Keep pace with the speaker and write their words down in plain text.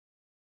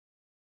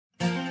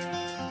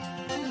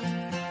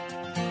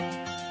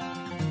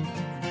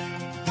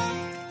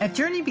At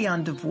Journey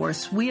Beyond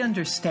Divorce, we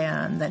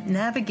understand that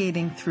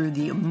navigating through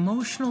the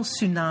emotional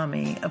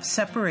tsunami of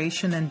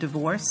separation and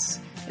divorce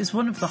is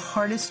one of the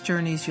hardest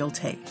journeys you'll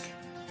take.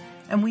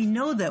 And we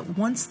know that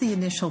once the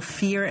initial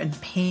fear and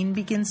pain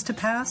begins to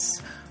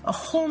pass, a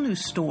whole new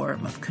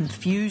storm of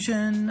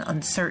confusion,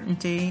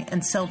 uncertainty,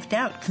 and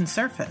self-doubt can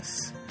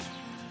surface.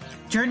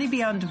 Journey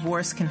Beyond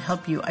Divorce can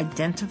help you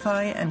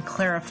identify and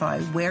clarify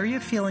where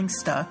you're feeling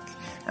stuck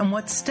and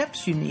what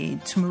steps you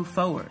need to move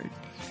forward,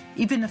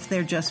 even if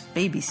they're just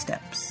baby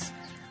steps.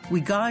 We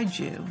guide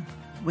you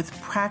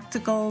with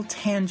practical,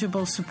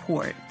 tangible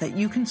support that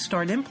you can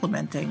start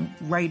implementing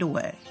right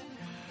away.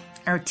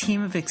 Our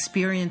team of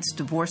experienced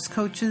divorce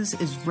coaches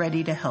is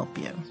ready to help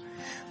you.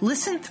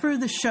 Listen through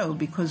the show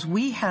because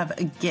we have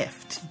a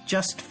gift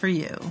just for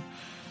you.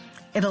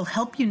 It'll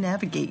help you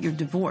navigate your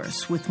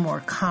divorce with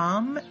more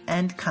calm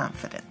and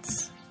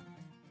confidence.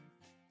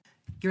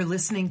 You're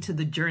listening to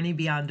the Journey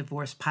Beyond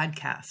Divorce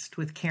podcast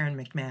with Karen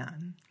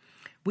McMahon.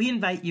 We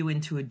invite you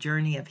into a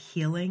journey of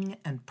healing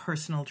and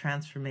personal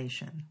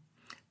transformation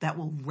that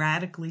will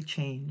radically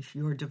change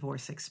your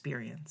divorce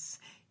experience,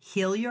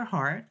 heal your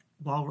heart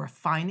while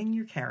refining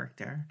your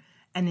character,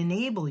 and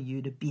enable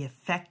you to be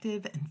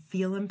effective and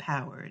feel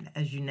empowered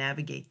as you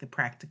navigate the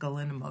practical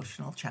and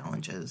emotional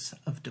challenges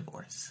of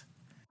divorce.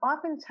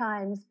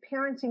 Oftentimes,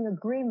 parenting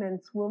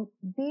agreements will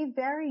be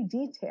very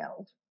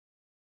detailed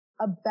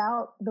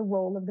about the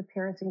role of the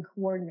parenting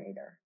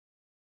coordinator.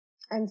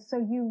 And so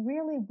you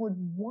really would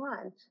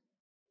want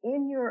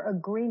in your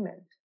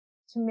agreement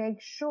to make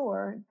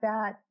sure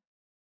that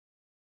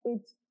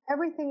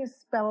everything is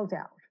spelled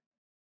out.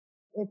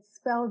 It's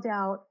spelled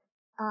out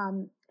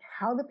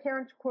how the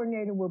parent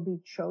coordinator will be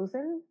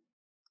chosen.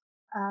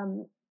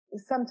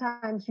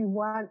 Sometimes you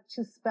want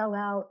to spell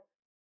out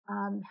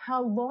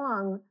how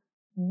long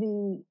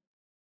you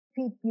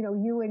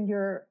and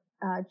your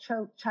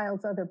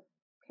child's other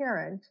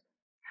parent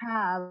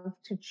have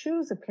to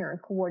choose a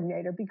parent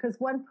coordinator, because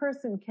one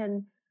person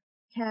can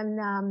kind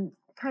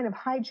of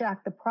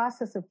hijack the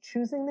process of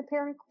choosing the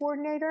parent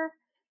coordinator.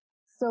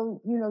 So,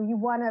 you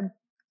want to,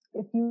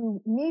 if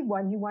you need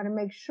one, you want to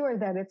make sure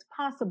that it's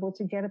possible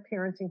to get a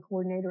parenting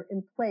coordinator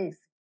in place.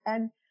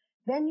 And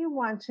then you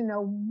want to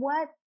know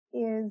what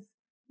is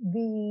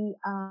the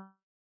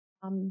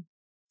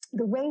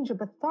range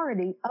of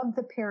authority of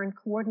the parent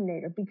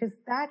coordinator, because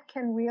that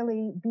can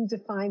really be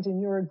defined in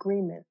your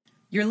agreement.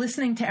 You're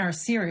listening to our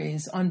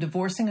series on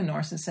divorcing a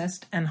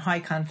narcissist and high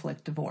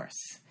conflict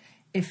divorce.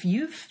 If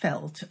you've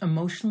felt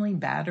emotionally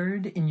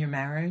battered in your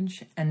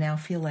marriage and now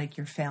feel like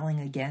you're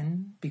failing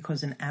again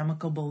because an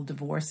amicable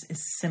divorce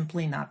is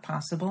simply not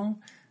possible,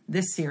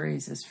 this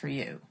series is for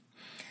you.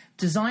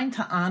 Designed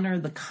to honor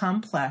the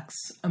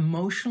complex,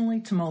 emotionally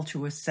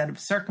tumultuous set of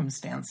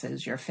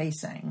circumstances you're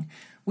facing,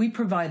 we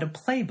provide a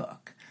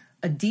playbook,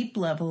 a deep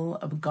level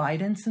of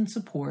guidance and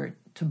support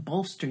to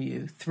bolster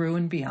you through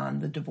and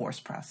beyond the divorce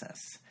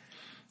process.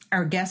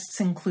 Our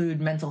guests include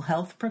mental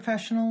health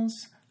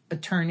professionals,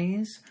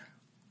 attorneys,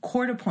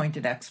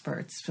 court-appointed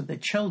experts for the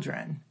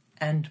children,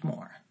 and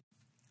more.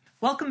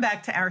 Welcome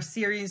back to our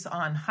series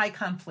on high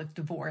conflict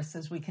divorce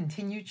as we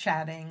continue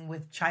chatting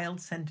with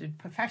child-centered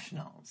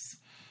professionals.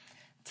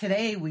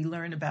 Today, we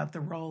learn about the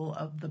role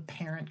of the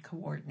parent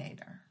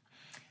coordinator.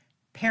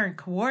 Parent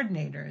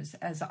coordinators,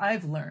 as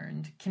I've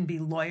learned, can be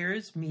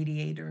lawyers,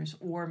 mediators,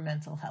 or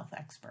mental health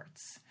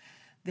experts.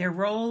 Their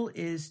role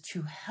is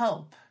to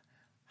help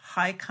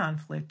high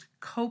conflict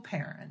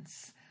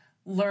co-parents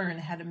learn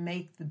how to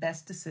make the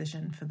best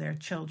decision for their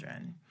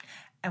children.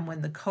 And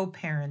when the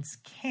co-parents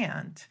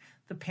can't,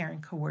 the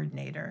parent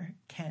coordinator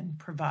can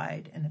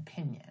provide an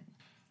opinion.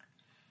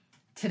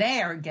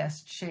 Today, our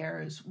guest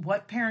shares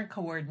what parent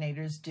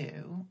coordinators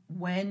do,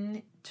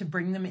 when to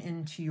bring them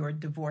into your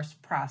divorce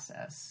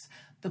process,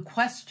 the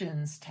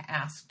questions to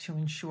ask to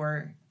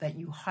ensure that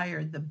you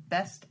hire the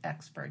best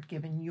expert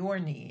given your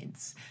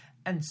needs,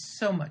 and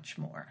so much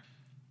more.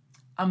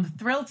 I'm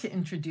thrilled to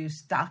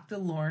introduce Dr.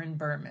 Lauren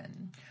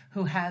Berman,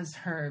 who has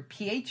her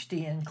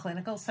PhD in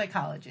clinical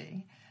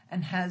psychology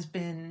and has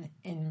been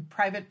in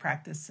private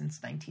practice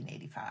since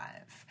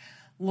 1985.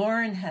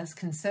 Lauren has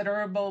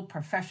considerable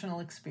professional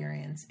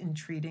experience in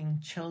treating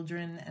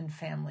children and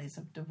families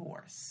of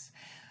divorce.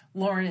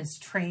 Lauren is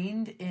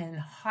trained in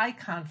high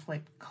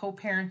conflict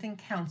co-parenting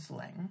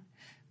counseling,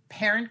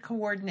 parent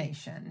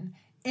coordination,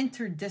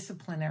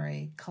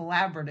 interdisciplinary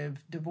collaborative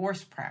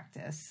divorce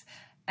practice,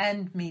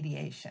 and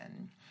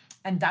mediation.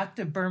 And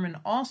Dr. Berman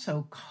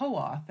also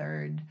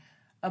co-authored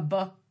a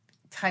book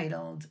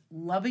titled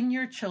Loving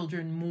Your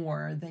Children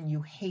More Than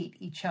You Hate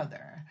Each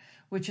Other,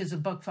 which is a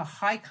book for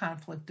high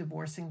conflict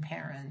divorcing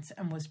parents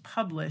and was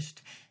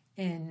published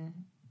in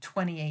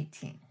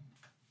 2018.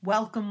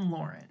 Welcome,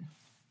 Lauren.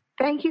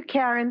 Thank you,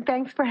 Karen.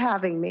 Thanks for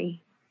having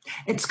me.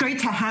 It's great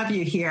to have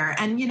you here.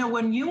 And,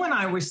 when you and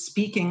I were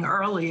speaking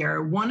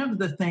earlier, one of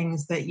the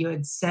things that you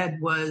had said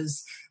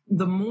was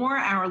the more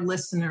our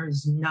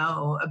listeners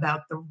know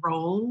about the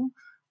role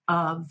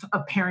of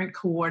a parent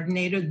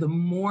coordinator, the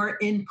more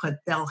input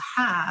they'll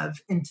have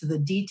into the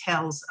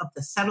details of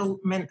the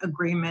settlement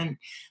agreement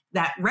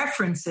that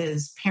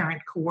references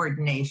parent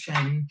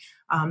coordination,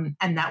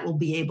 and that will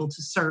be able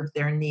to serve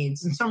their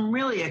needs. And so I'm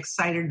really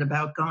excited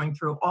about going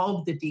through all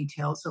of the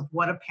details of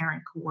what a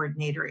parent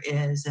coordinator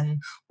is and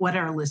what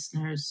our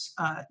listeners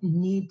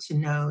need to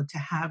know to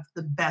have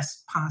the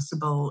best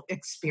possible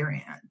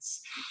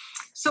experience.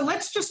 So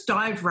let's just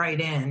dive right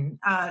in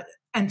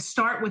and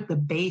start with the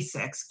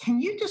basics.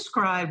 Can you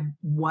describe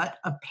what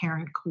a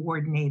parent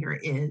coordinator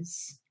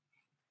is?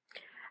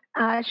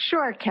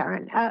 Sure,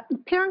 Karen.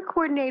 Parent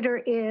coordinator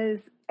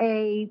is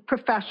a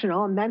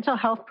professional, a mental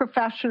health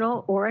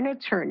professional or an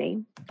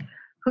attorney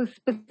who's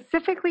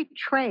specifically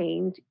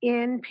trained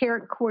in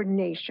parent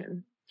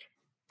coordination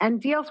and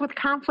deals with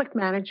conflict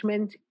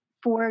management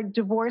for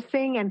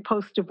divorcing and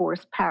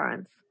post-divorce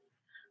parents.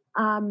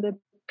 The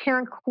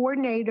parent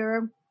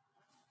coordinator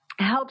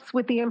helps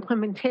with the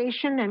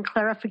implementation and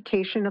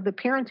clarification of the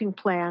parenting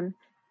plan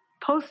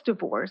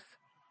post-divorce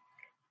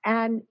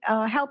and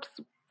helps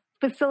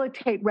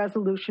facilitate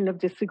resolution of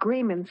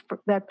disagreements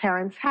that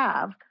parents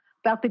have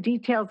about the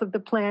details of the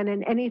plan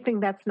and anything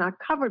that's not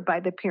covered by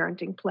the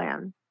parenting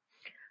plan.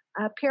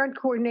 Parent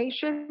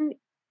coordination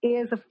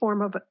is a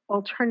form of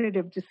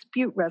alternative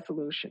dispute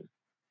resolution.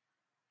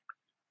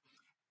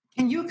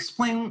 Can you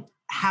explain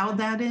how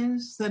that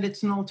is, that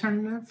it's an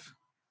alternative?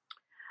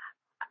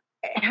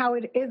 How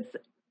it is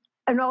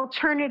an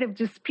alternative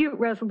dispute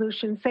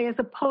resolution, say, as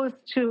opposed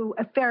to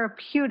a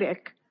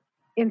therapeutic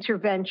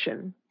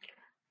intervention.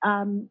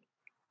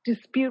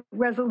 Dispute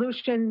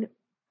resolution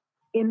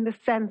in the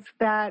sense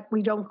that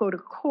we don't go to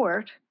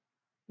court.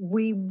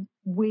 We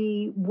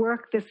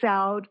work this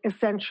out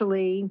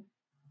essentially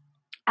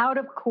out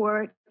of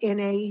court in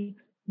a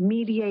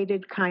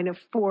mediated kind of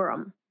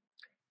forum.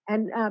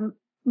 And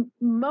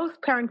most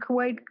parent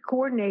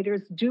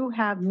coordinators do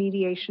have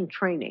mediation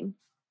training.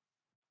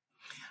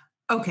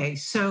 Okay,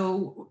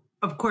 so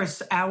of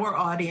course, our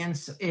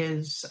audience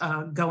is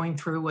going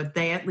through what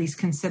they at least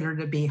consider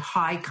to be a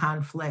high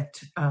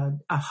conflict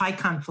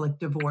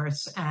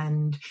divorce.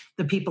 And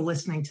the people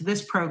listening to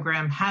this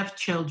program have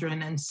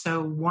children. And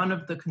so one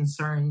of the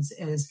concerns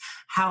is,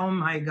 how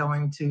am I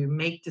going to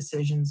make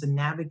decisions and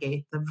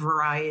navigate the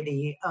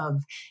variety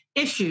of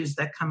issues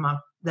that come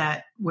up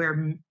that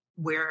where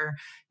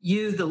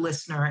you, the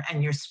listener,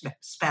 and your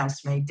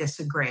spouse may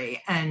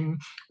disagree.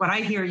 And what I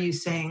hear you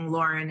saying,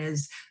 Lauren,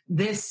 is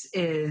this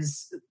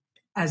is,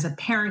 as a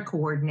parent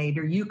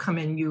coordinator, you come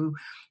in, you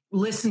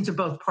listen to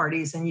both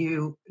parties, and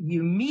you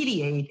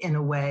mediate in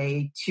a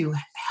way to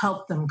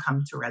help them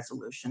come to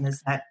resolution.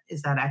 Is that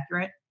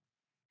accurate?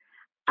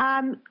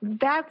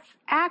 That's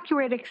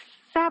accurate,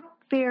 except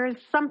there's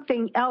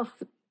something else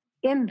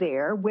in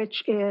there,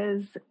 which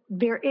is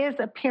there is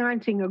a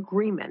parenting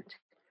agreement.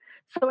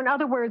 So in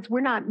other words,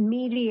 we're not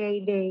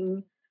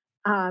mediating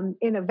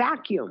in a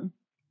vacuum.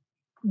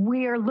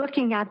 We're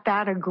looking at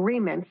that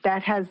agreement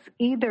that has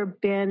either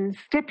been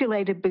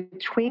stipulated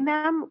between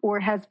them or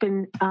has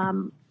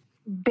become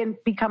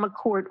a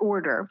court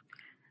order.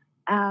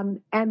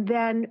 And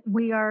then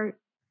we are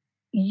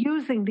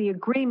using the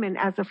agreement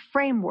as a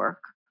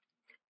framework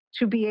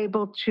to be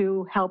able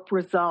to help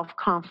resolve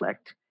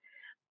conflict.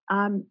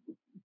 Parenting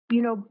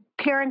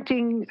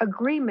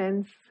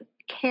agreements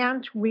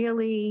can't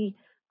really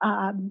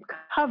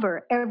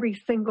cover every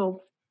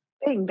single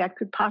thing that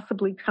could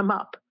possibly come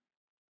up,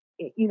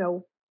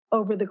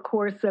 over the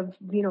course of,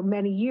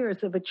 many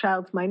years of a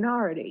child's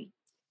minority.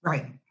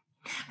 Right.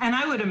 And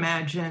I would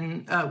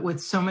imagine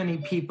with so many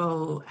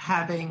people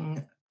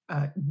having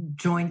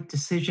joint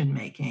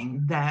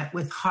decision-making, that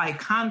with high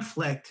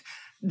conflict,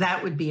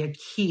 that would be a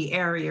key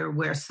area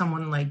where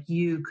someone like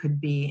you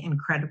could be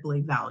incredibly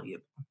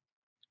valuable.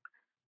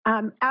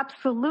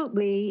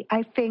 Absolutely.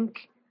 I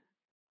think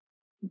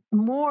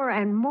more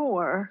and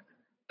more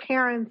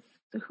parents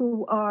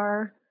who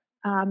are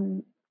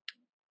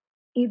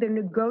either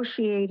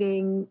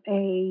negotiating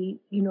a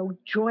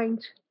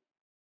joint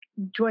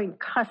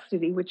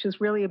custody, which is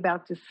really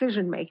about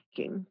decision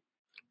making,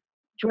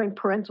 joint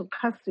parental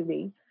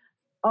custody,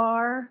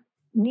 are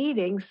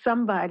needing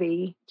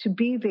somebody to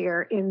be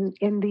there in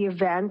the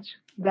event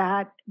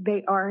that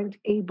they aren't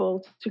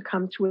able to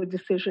come to a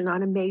decision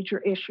on a major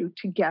issue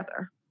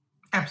together.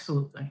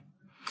 Absolutely.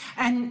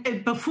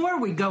 And before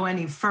we go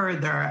any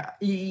further,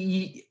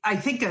 I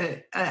think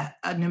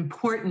an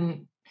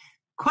important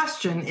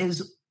question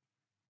is,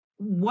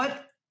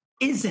 what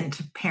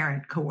isn't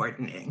parent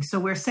coordinating? So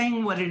we're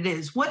saying what it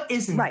is. What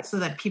isn't, right, so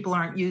that people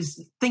aren't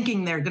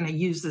thinking they're going to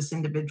use this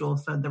individual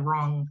for the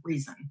wrong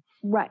reason?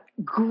 Right.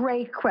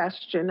 Great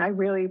question. I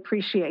really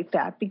appreciate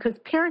that, because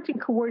parenting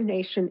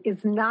coordination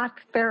is not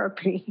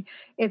therapy.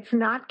 It's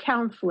not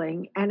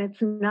counseling, and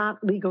it's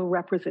not legal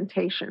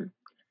representation.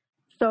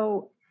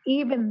 So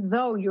even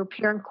though your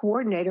parent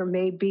coordinator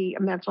may be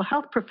a mental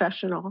health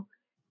professional,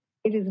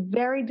 it is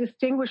very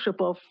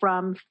distinguishable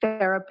from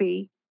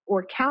therapy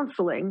or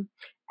counseling.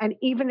 And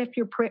even if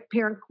your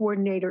parent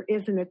coordinator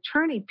is an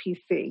attorney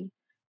PC,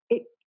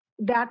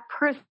 that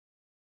person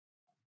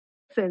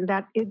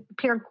that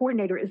parent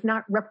coordinator is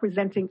not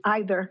representing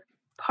either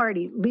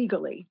party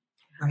legally.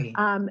 Right.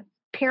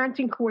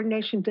 Parenting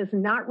coordination does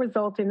not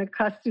result in a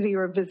custody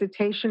or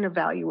visitation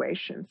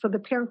evaluation. So the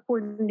parent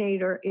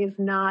coordinator is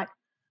not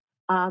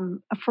a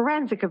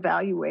forensic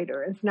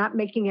evaluator. It's not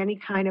making any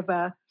kind of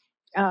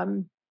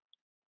an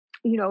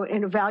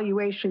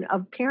evaluation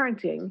of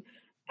parenting.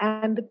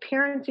 And the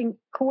parenting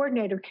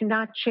coordinator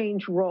cannot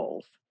change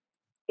roles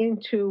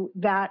into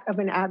that of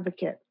an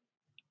advocate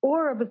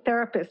or of a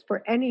therapist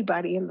for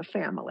anybody in the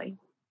family.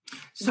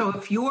 So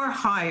if you're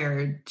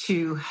hired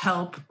to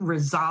help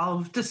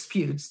resolve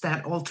disputes,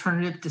 that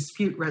alternative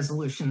dispute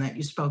resolution that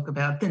you spoke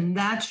about, then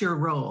that's your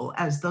role.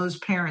 As those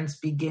parents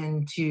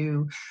begin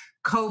to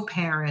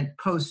co-parent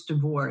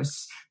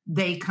post-divorce,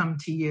 they come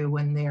to you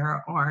when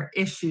there are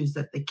issues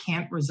that they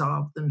can't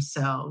resolve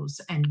themselves,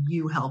 and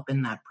you help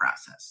in that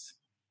process.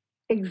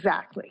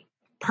 Exactly.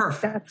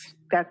 Perfect.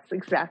 That's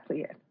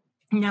exactly it.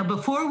 Now,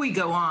 before we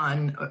go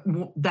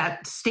on,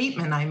 that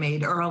statement I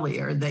made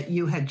earlier that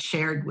you had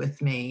shared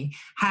with me,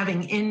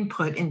 having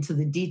input into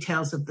the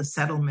details of the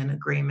settlement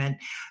agreement,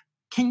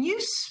 can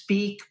you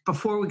speak,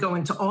 before we go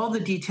into all the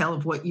detail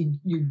of what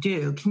you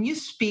do, can you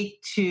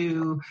speak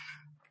to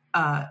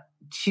how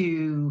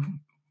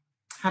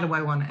do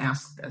I want to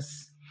ask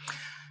this?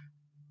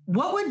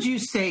 What would you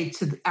say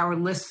to our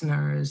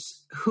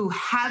listeners who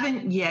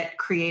haven't yet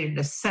created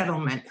a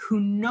settlement, who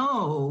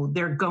know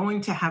they're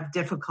going to have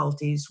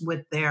difficulties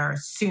with their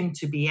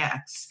soon-to-be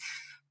ex?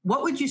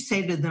 What would you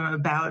say to them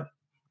about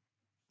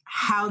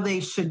how they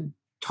should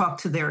talk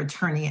to their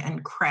attorney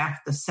and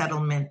craft the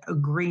settlement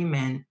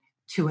agreement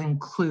to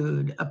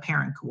include a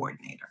parent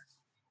coordinator?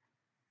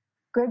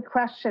 Good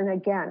question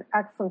again.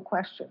 Excellent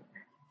question.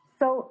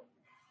 So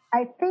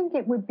I think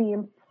it would be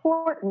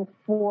important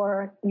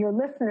for your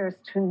listeners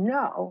to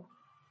know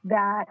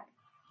that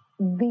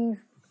these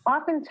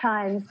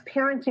oftentimes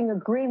parenting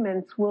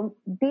agreements will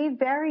be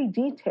very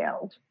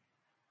detailed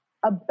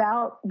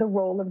about the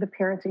role of the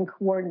parenting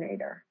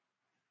coordinator.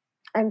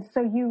 And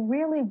so you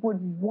really would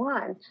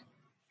want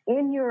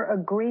in your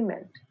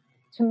agreement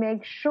to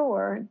make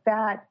sure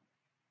that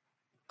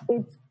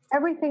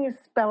everything is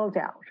spelled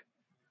out.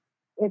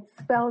 It's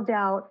spelled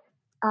out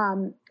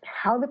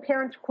how the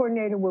parent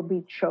coordinator will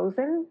be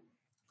chosen.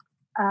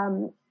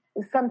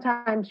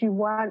 Sometimes you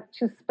want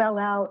to spell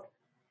out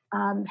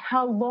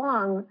how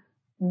long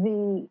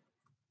you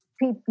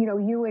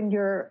and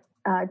your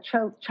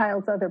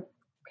child's other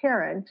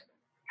parent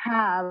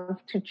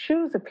have to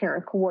choose a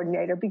parent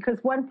coordinator, because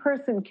one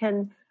person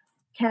can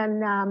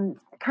kind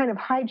of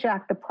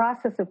hijack the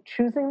process of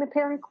choosing the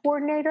parent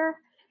coordinator.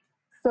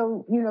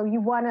 So, you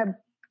want to,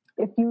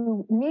 if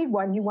you need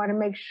one, you want to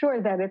make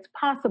sure that it's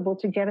possible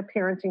to get a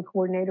parenting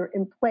coordinator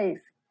in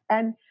place.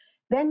 And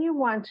then you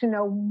want to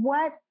know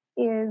what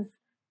is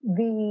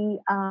the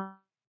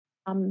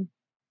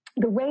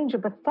range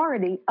of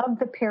authority of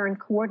the parent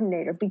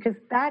coordinator, because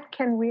that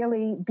can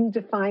really be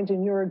defined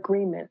in your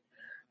agreement.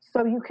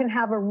 So you can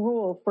have a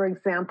rule, for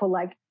example,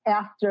 like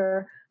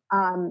after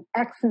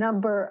X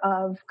number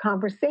of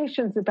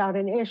conversations about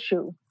an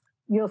issue,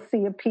 you'll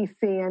see a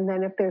PC, and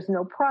then if there's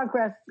no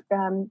progress,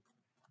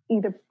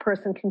 either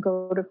person can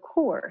go to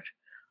court.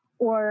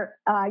 Or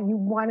you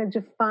want to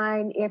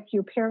define if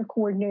your parent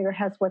coordinator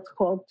has what's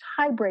called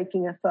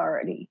tie-breaking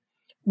authority,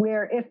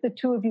 where if the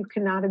two of you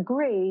cannot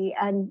agree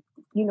and,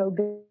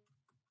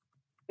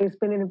 there's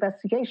been an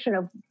investigation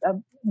of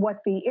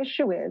what the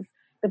issue is,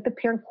 that the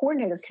parent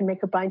coordinator can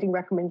make a binding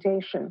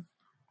recommendation.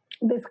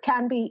 This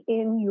can be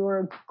in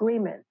your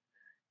agreement.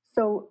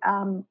 So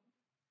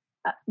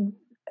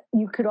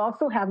you could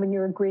also have in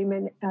your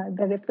agreement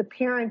that if the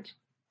parent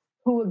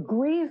who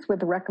agrees with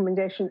the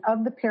recommendation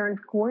of the parent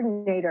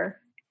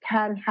coordinator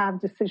can have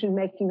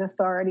decision-making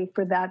authority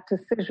for that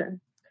decision.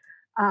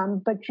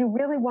 But you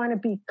really want to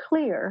be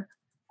clear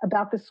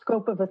about the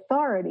scope of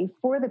authority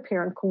for the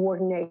parent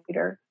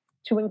coordinator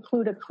to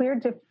include a clear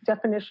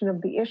definition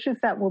of the issues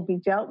that will be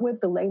dealt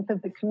with, the length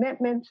of the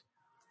commitment,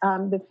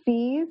 the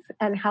fees,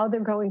 and how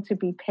they're going to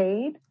be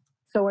paid.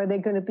 So are they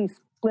going to be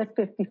split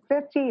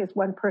 50-50? Is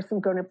one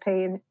person going to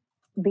pay in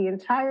the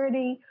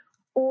entirety?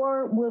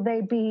 Or will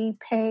they be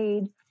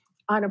paid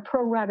on a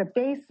pro rata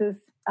basis,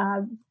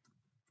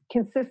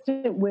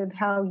 consistent with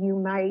how you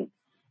might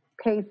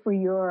pay for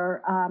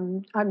your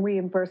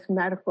unreimbursed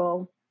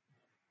medical,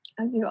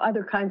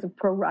 other kinds of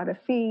pro rata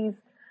fees?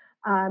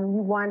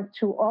 You want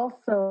to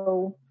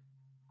also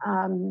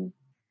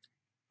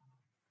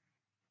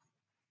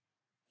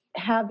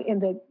have in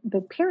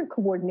the parent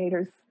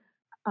coordinator's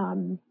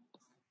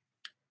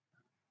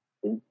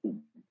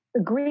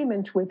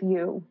agreement with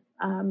you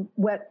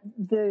what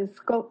the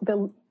scope,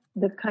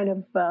 the kind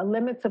of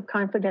limits of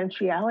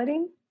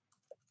confidentiality,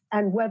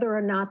 and whether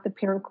or not the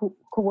parent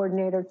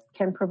coordinator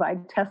can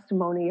provide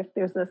testimony if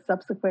there's a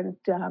subsequent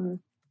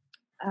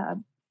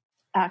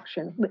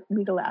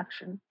legal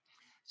action.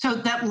 So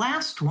that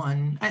last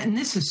one, and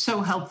this is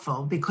so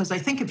helpful, because I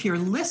think if you're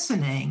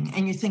listening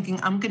and you're thinking,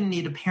 I'm going to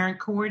need a parent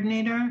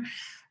coordinator,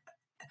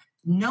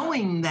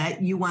 knowing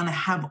that you want to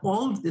have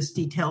all of this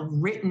detail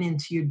written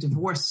into your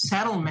divorce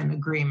settlement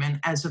agreement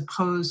as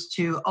opposed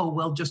to, oh,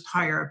 we'll just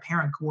hire a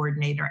parent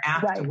coordinator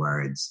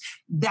afterwards.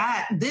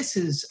 Right.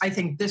 I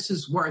think this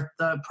is worth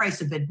the price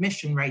of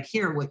admission right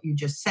here, what you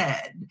just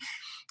said.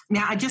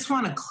 Now, I just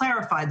want to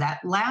clarify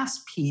that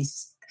last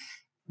piece.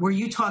 Were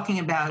you talking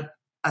about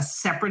a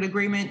separate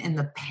agreement in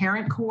the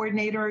parent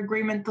coordinator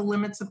agreement, the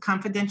limits of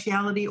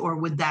confidentiality, or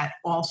would that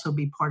also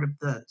be part of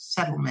the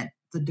settlement,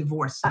 the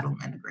divorce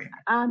settlement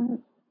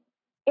agreement?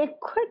 It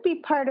could be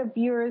part of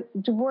your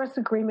divorce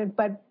agreement,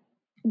 but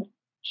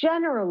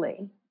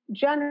generally,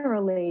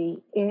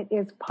 it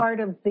is part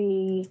of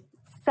the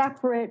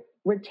separate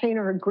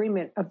retainer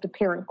agreement of the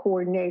parent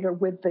coordinator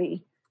with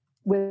the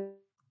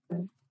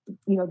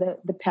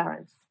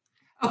parents.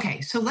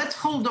 Okay, so let's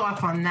hold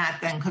off on that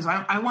then, because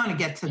I want to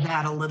get to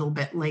that a little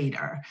bit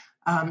later.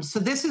 So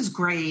this is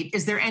great.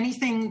 Is there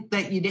anything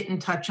that you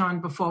didn't touch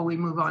on before we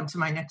move on to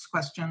my next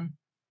question?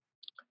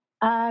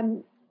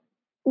 No.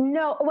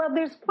 Well,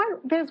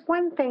 there's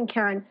one thing,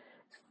 Karen.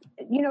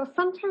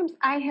 Sometimes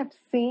I have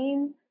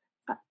seen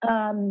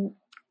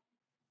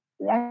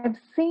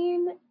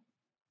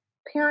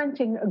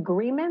parenting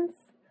agreements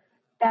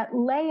that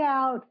lay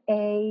out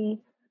a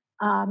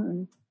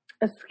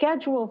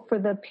schedule for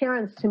the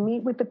parents to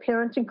meet with the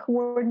parenting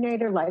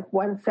coordinator, like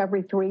once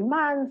every 3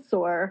 months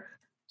or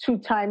 2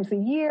 times a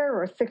year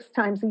or 6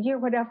 times a year,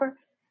 whatever.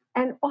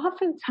 And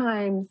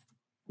oftentimes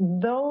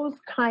those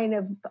kind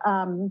of,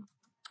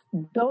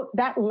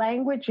 that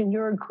language in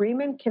your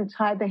agreement can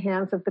tie the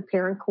hands of the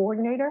parent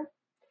coordinator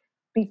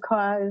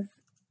because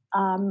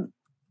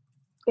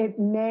it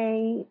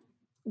may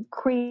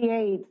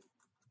create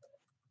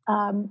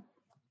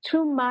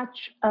too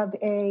much of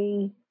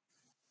a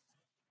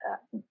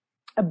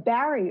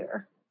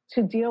barrier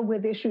to deal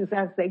with issues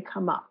as they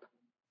come up.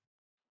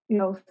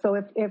 So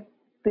if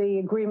the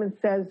agreement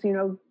says,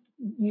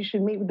 you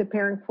should meet with the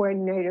parent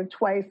coordinator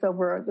twice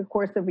over the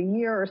course of a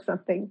year or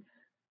something,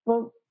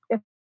 well,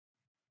 if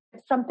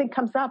something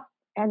comes up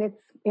and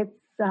it's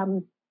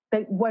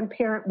that one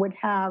parent would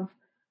have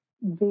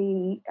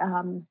the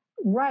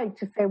right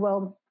to say,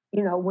 well,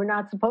 we're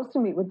not supposed to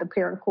meet with the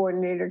parent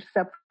coordinator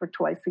except for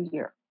twice a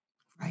year.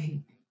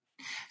 Right.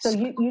 So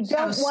you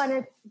don't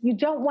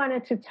want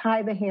it to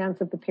tie the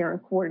hands of the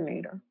parent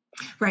coordinator.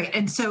 Right.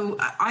 And so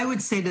I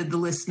would say to the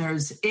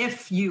listeners,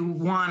 if you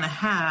want to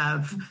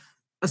have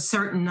a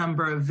certain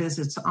number of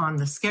visits on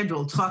the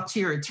schedule, talk to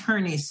your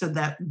attorney so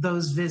that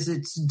those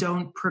visits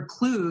don't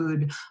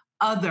preclude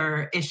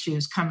other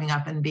issues coming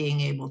up and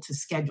being able to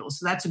schedule.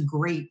 So that's a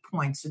great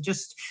point. So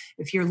just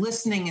if you're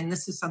listening and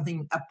this is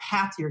a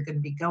path you're going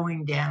to be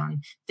going down,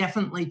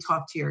 definitely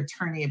talk to your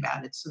attorney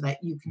about it so that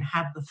you can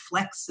have the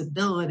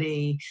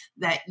flexibility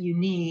that you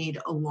need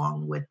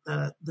along with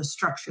the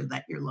structure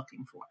that you're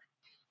looking for.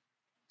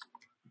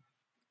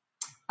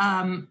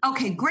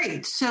 Okay,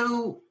 great.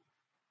 So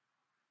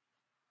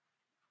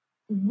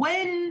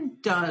when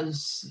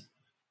does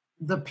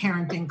the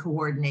parenting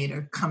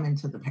coordinator come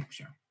into the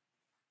picture?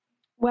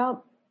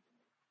 Well,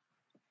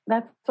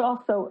 that's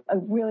also a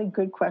really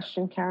good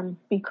question, Karen,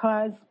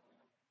 because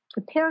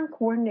the parent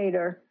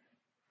coordinator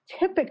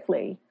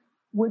typically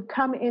would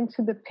come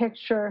into the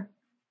picture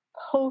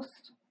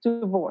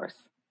post-divorce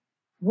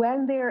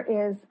when there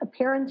is a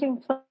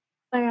parenting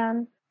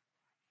plan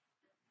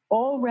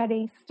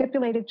already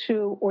stipulated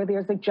to, or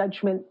there's a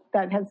judgment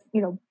that has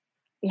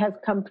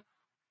come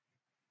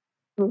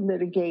through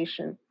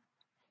litigation.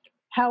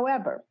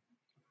 However,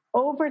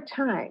 over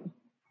time,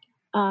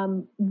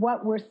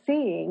 what we're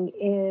seeing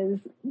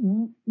is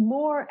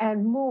more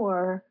and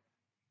more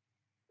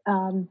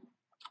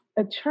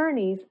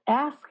attorneys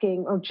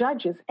asking, or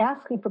judges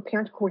asking for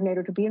parent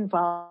coordinator to be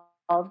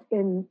involved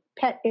in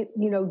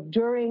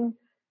during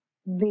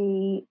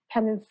the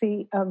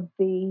pendency of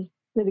the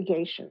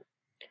litigation.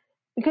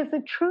 Because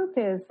the truth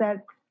is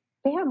that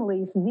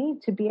families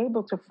need to be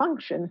able to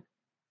function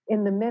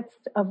in the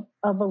midst of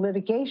a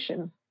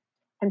litigation.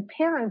 And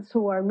parents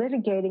who are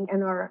litigating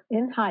and are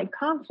in high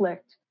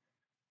conflict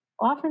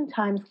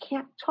oftentimes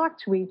can't talk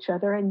to each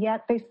other, and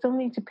yet they still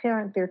need to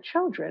parent their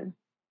children.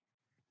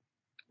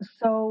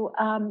 So,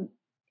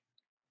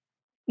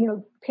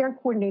 parent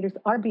coordinators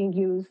are being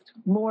used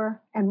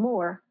more and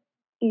more,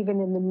 even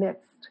in the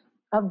midst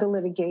of the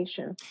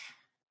litigation.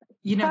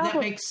 That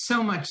makes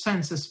so much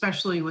sense,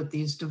 especially with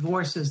these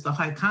divorces, the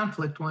high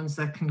conflict ones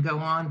that can go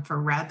on for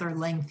rather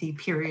lengthy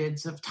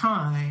periods of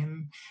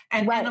time.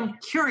 And, right. And I'm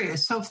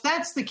curious, so if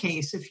that's the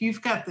case, if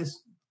you've got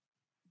this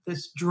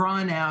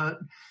drawn out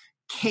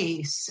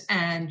case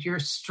and you're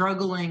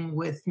struggling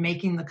with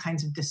making the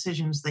kinds of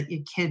decisions that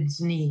your kids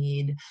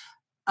need,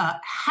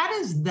 how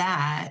does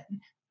that,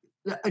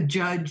 a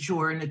judge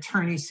or an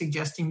attorney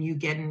suggesting you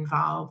get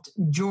involved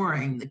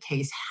during the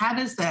case, how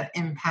does that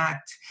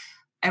impact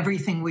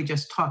everything we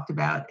just talked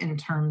about in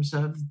terms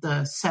of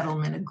the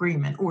settlement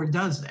agreement, or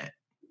does it?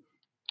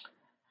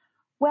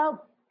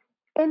 Well,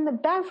 in the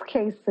best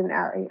case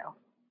scenario,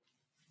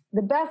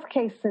 the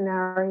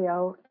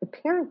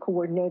parent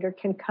coordinator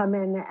can come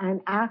in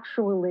and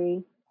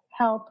actually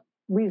help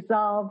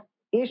resolve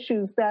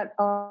issues that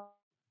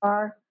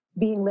are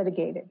being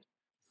litigated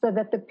so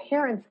that the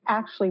parents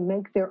actually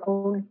make their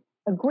own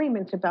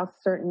agreement about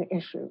certain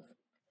issues.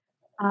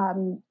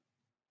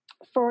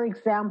 For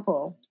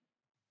example,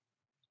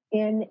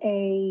 in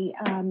a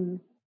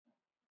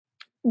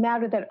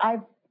matter that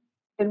I've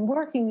been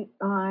working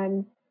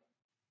on,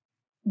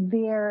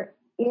 there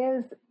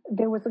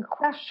was a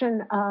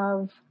question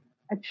of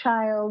a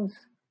child's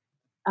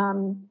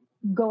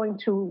going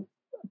to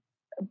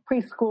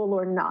preschool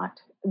or not,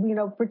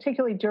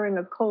 particularly during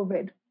a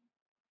COVID,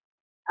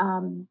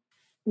 in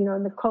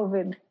the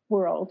COVID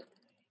world.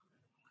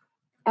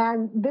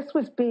 And this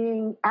was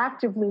being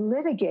actively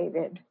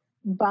litigated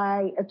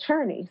by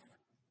attorneys.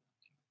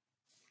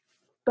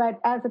 But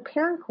as a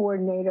parent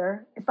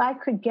coordinator, if I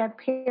could get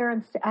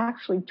parents to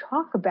actually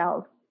talk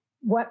about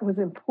what was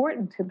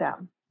important to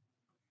them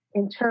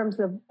in terms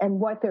of, and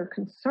what their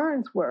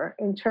concerns were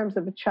in terms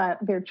of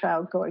their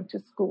child going to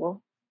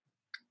school,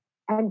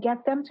 and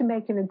get them to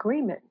make an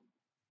agreement,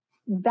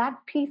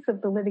 that piece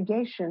of the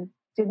litigation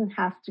didn't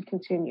have to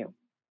continue.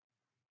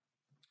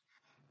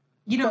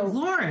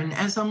 Lauren,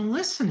 as I'm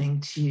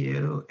listening to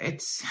you,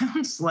 it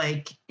sounds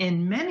like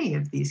in many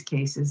of these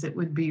cases, it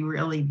would be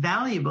really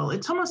valuable.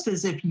 It's almost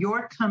as if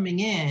you're coming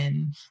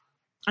in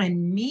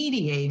and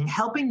mediating,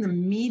 helping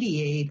them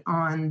mediate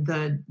on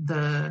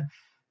the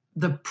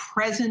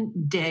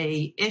present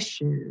day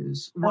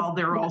issues while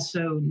they're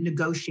also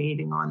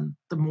negotiating on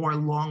the more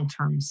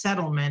long-term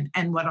settlement.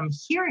 And what I'm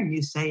hearing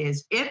you say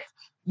is, if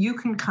you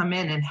can come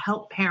in and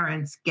help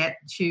parents get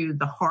to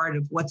the heart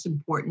of what's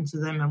important to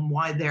them and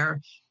why they're,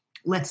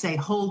 let's say,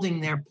 holding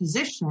their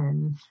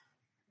position,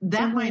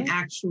 that might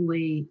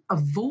actually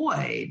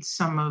avoid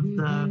some of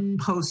the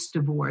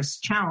post-divorce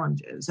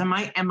challenges. Am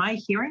I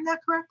hearing that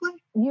correctly?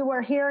 You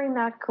are hearing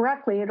that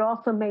correctly. It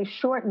also may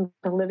shorten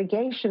the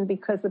litigation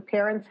because the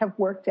parents have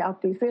worked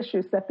out these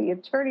issues that the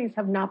attorneys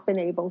have not been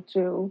able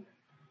to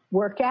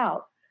work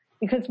out.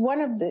 Because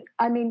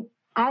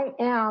I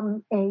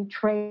am a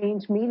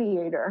trained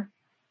mediator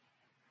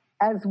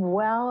as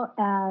well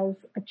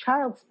as a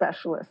child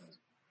specialist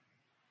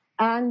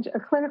and a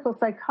clinical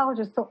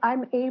psychologist, so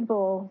I'm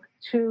able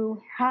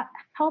to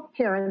help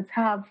parents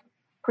have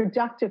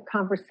productive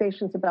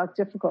conversations about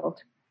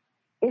difficult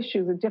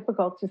issues or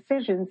difficult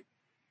decisions,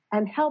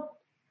 and help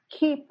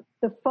keep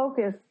the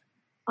focus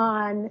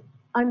on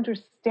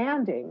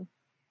understanding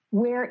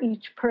where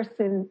each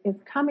person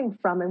is coming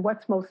from and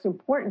what's most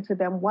important to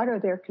them, what are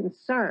their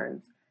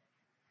concerns,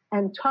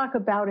 and talk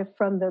about it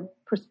from the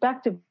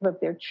perspective of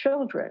their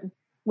children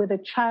with a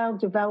child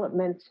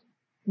development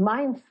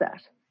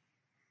mindset,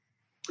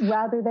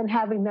 rather than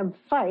having them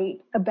fight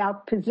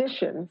about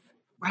positions.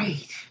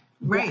 Right.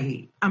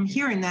 Yes. I'm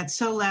hearing that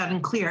so loud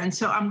and clear. And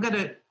so I'm going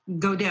to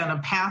go down a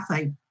path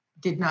I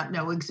did not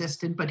know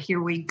existed, but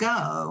here we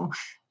go.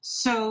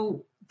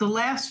 So the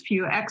last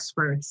few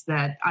experts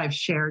that I've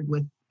shared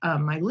with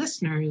my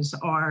listeners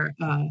are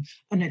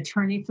an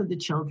attorney for the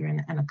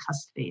children and a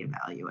custody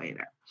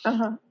evaluator.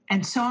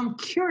 And so I'm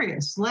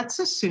curious, let's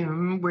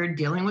assume we're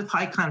dealing with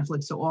high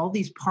conflict, so all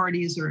these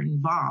parties are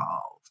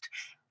involved.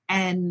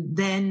 And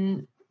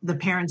then the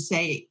parents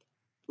say,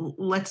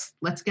 let's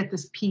get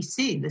this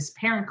PC, this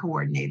parent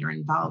coordinator,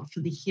 involved for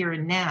the here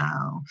and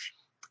now.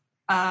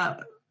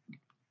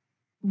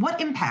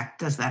 What impact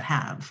does that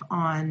have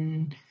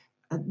on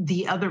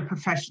the other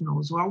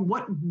professionals, or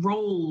what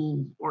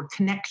role or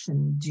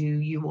connection do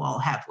you all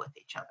have with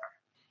each other?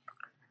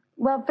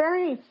 Well,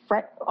 very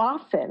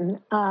often,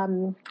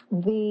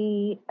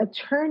 the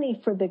attorney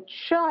for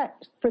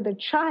the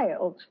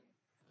child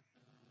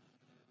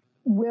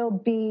will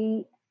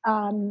be,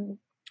 a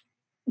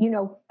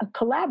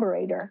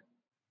collaborator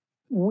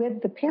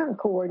with the parent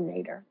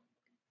coordinator.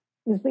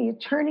 Is the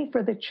attorney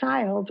for the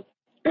child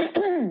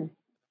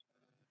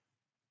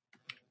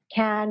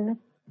can,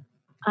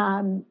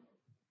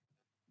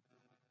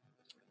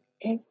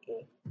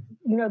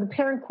 the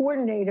parent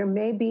coordinator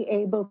may be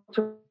able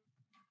to,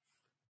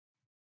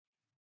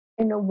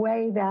 in a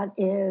way that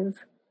is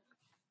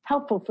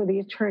helpful for the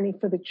attorney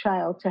for the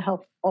child, to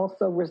help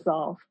also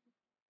resolve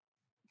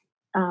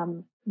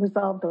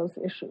those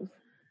issues.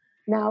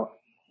 Now,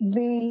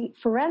 the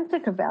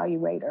forensic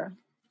evaluator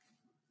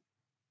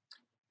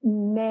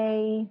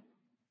may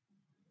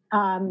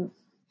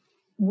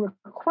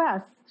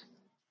request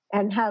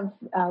and have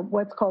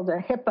what's called a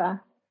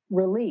HIPAA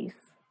release.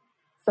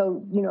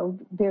 So,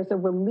 there's a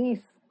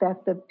release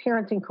that the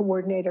parenting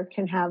coordinator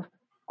can have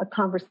a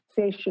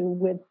conversation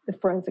with the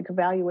forensic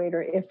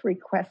evaluator if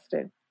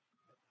requested.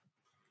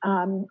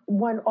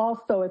 One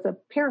also, as a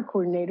parent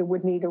coordinator,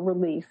 would need a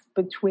release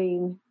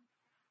between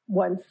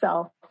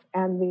oneself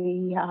and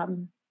the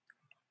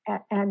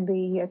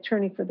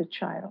attorney for the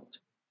child.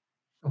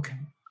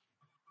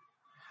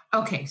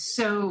 Okay,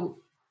 so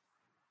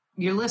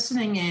you're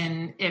listening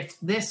in. If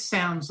this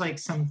sounds like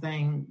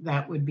something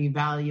that would be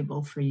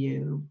valuable for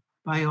you,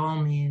 by all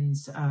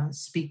means,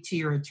 speak to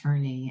your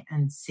attorney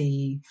and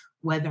see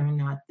whether or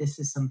not this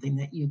is something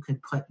that you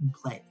could put in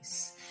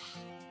place.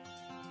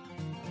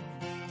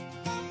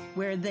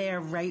 We're there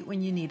right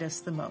when you need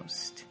us the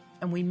most.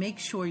 and we make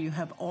sure you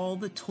have all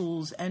the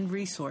tools and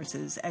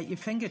resources at your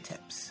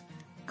fingertips,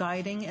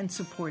 guiding and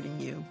supporting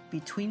you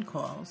between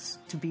calls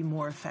to be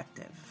more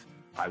effective.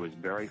 I was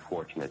very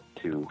fortunate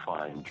to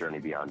find Journey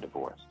Beyond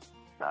Divorce.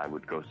 I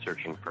would go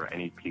searching for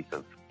any piece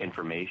of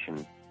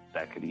information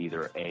that could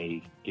either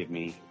A, give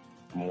me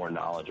more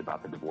knowledge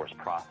about the divorce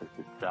process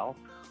itself,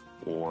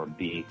 or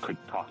B, could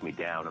talk me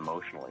down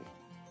emotionally.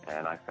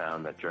 And I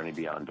found that Journey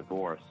Beyond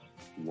Divorce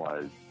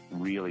was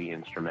really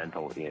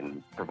instrumental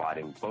in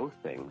providing both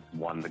things.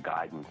 One, the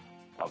guidance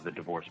of the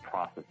divorce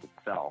process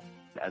itself,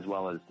 as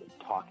well as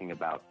talking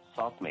about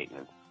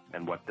self-maintenance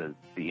and what does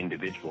the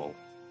individual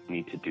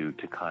need to do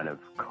to kind of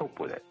cope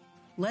with it.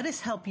 Let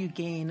us help you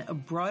gain a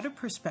broader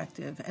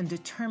perspective and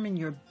determine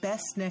your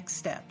best next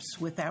steps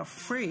with our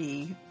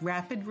free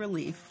Rapid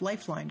Relief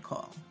Lifeline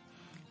call.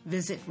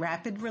 Visit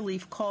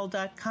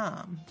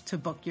rapidreliefcall.com to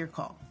book your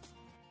call.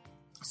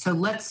 So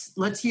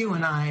let's you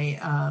and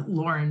I,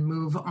 Lauren,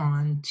 move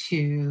on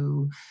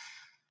to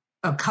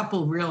a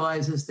couple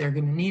realizes they're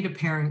going to need a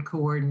parent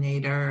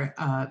coordinator.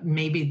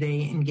 Maybe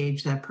they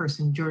engage that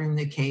person during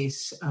the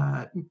case.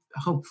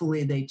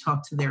 Hopefully they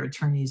talk to their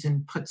attorneys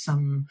and put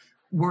some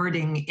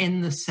wording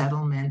in the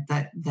settlement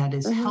that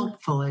is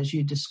helpful, as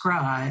you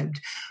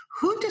described.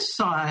 Who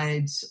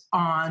decides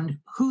on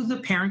who the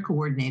parent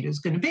coordinator is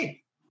going to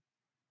be?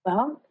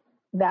 Well,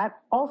 that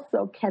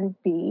also can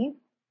be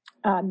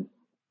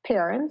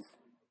parents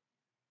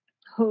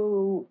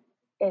who,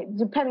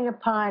 depending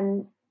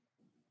upon,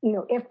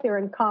 if they're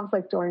in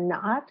conflict or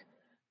not,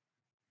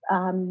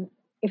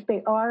 if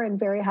they are in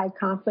very high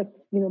conflict,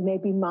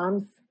 maybe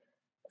mom's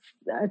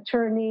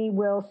attorney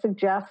will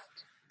suggest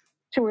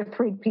 2 or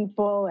 3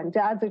 people, and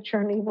dad's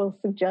attorney will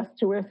suggest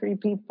 2 or 3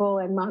 people,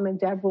 and mom and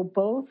dad will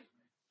both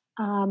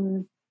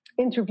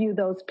interview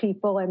those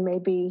people, and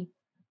maybe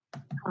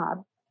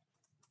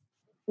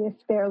if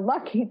they're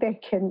lucky, they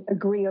can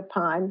agree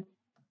upon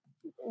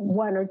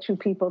 1 or 2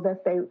 people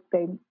that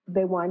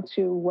they want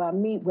to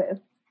meet with.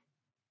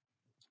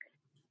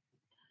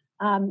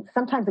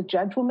 Sometimes a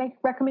judge will make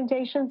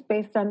recommendations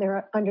based on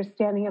their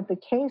understanding of the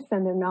case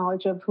and their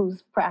knowledge of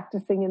who's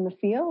practicing in the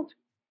field.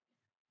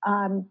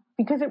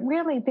 Because there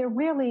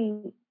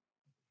really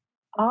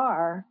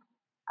are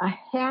a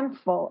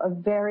handful of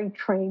very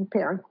trained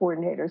parent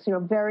coordinators,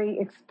 very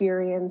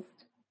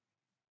experienced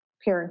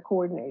parent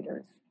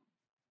coordinators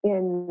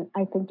in,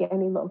 I think,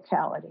 any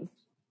locality.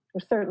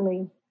 There's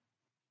certainly,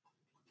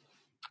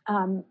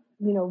 in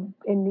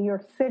New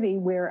York City,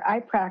 where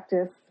I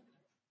practice,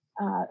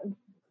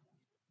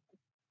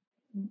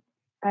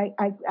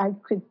 I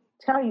could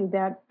tell you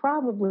that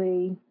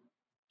probably,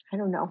 I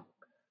don't know,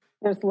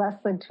 there's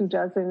less than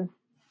 24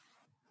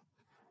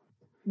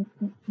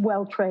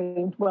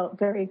 well-trained,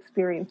 very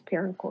experienced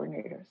parent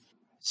coordinators.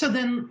 So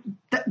then,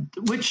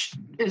 which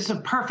is a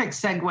perfect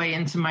segue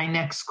into my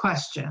next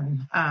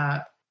question.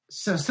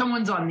 So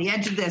someone's on the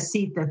edge of their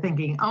seat. They're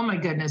thinking, oh my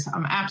goodness,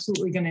 I'm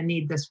absolutely going to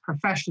need this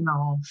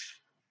professional.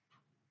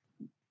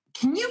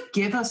 Can you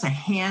give us a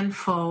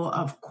handful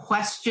of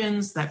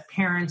questions that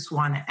parents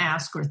want to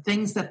ask or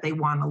things that they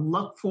want to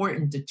look for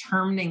in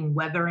determining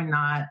whether or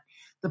not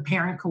the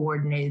parent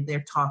coordinator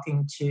they're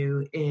talking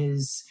to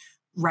is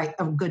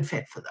a good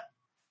fit for them?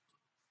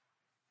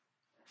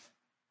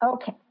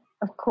 Okay,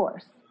 of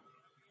course.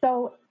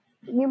 So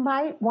you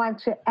might want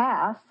to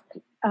ask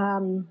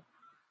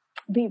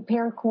the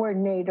parent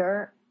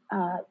coordinator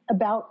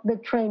about the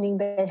training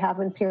they have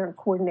in parent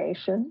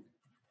coordination.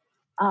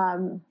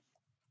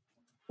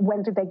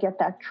 When did they get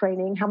that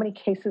training? How many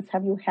cases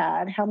have you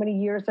had? How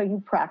many years are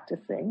you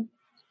practicing?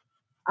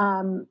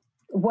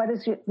 What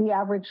is the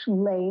average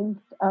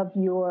length of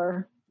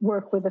your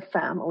work with a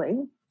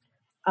family?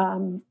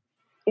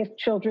 If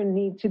children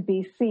need to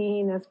be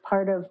seen as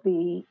part of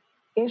the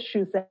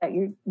issues that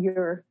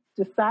you're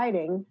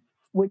deciding,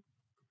 would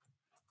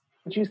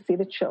you see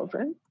the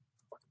children?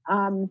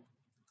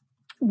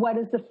 What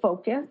is the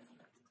focus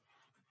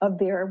of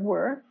their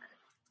work?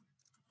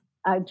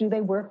 Do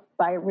they work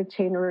by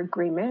retainer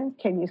agreement?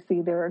 Can you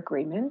see their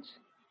agreement?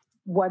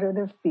 What are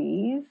their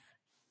fees?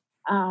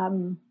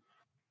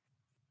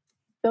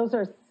 Those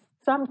are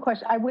some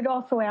questions. I would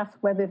also ask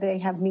whether they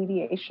have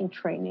mediation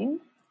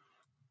training.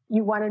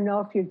 You want to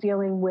know if you're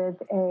dealing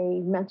with a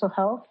mental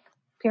health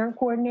parent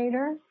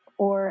coordinator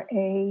or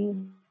a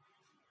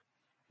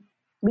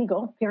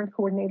legal parent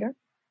coordinator.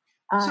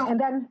 And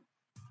then,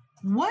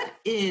 what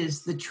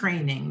is the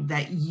training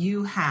that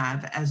you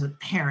have as a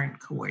parent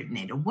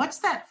coordinator? What's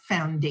that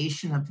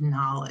foundation of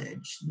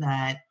knowledge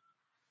that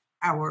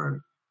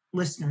our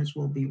listeners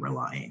will be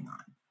relying on?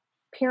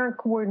 Parent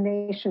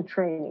coordination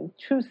training,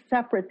 2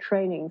 separate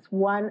trainings.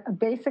 One, a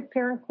basic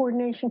parent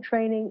coordination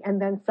training,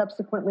 and then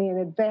subsequently an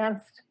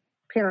advanced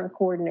parent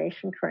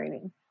coordination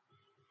training.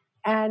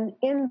 And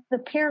in the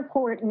parent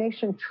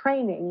coordination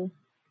training,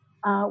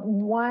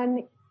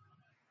 one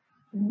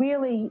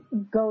really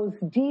goes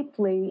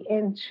deeply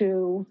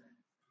into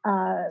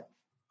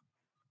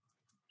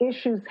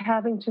issues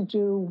having to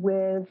do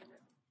with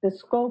the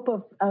scope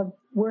of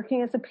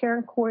working as a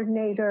parent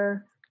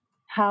coordinator,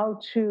 how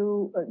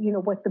to,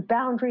 what the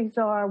boundaries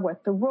are,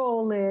 what the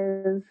role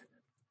is,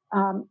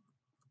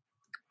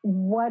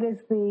 what is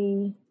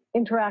the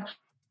interaction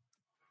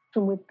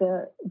with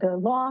the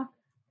law,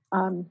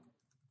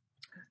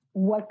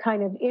 what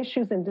kind of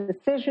issues and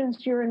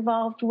decisions you're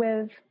involved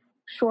with.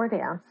 Short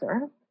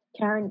answer,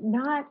 Karen,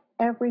 not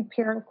every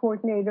parent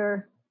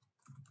coordinator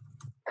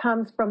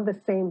comes from the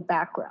same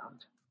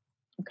background,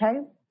 okay?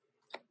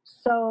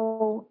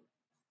 So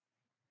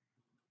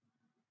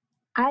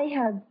I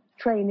had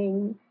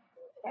training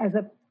as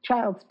a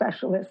child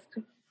specialist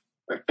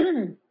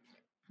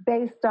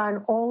based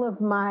on all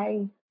of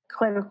my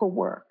clinical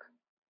work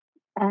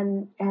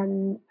and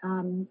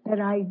that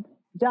I'd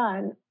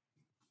done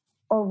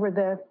over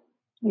the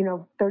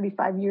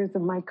 35 years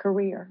of my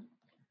career.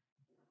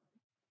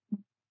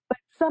 But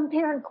some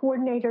parent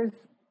coordinators,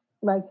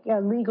 like a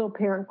legal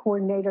parent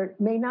coordinator,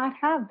 may not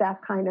have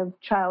that kind of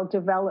child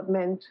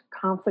development,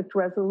 conflict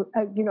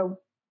resolution,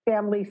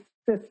 family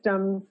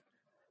systems,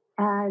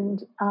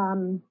 and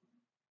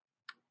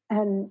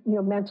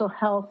mental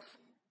health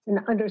and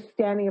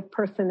understanding of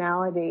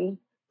personality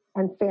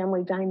and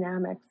family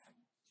dynamics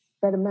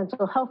that a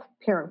mental health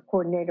parent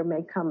coordinator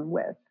may come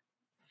with.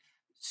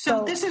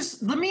 So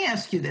let me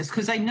ask you this,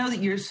 because I know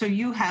that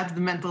you have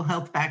the mental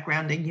health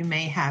background and you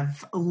may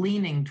have a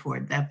leaning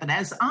toward that. But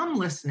as I'm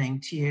listening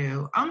to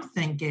you, I'm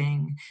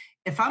thinking,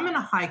 if I'm in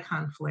a high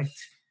conflict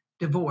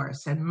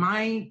divorce and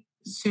my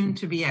soon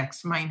to be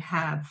ex might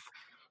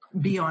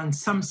be on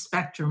some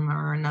spectrum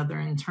or another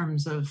in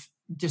terms of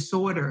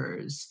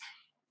disorders,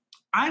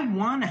 I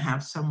want to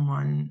have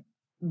someone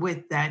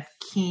with that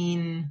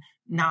keen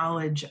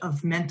knowledge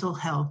of mental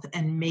health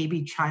and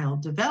maybe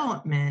child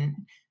development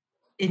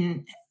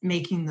in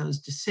making those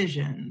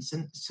decisions.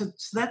 And so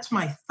that's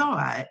my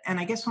thought. And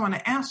I guess I want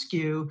to ask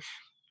you,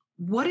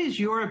 what is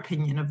your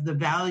opinion of the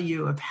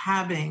value of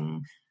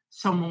having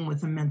someone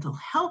with a mental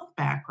health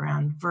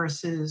background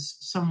versus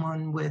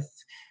someone with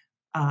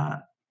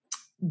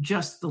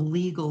just the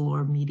legal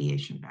or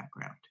mediation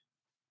background?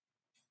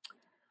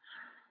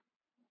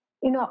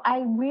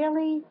 I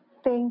really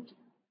think,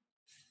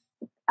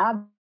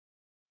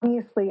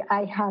 obviously,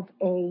 I have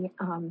a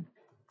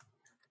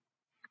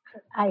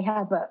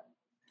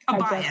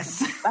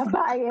bias. A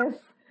bias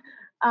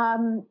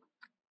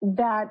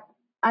that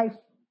I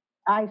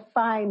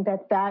find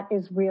that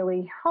is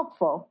really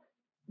helpful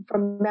for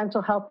a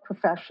mental health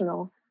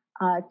professional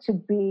to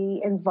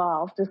be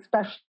involved,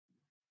 especially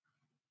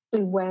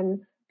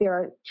when there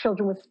are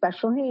children with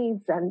special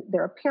needs and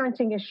there are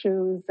parenting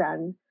issues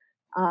and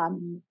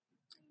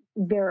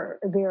there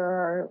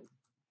are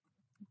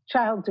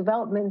child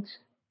development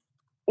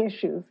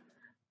issues.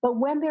 But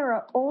when there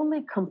are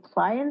only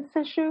compliance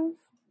issues,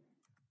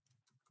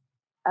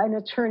 an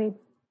attorney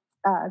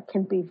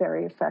can be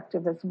very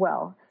effective as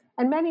well.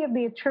 And many of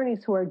the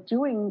attorneys who are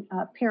doing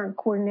parent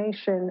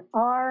coordination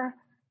are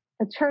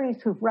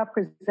attorneys who've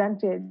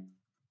represented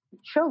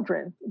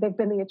children. They've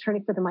been the attorney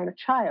for the minor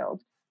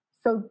child.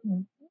 So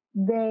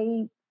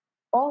they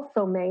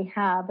also may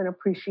have an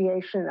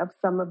appreciation of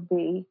some of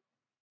the,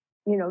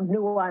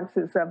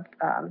 nuances of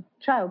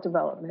child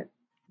development.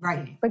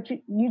 Right. But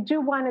you do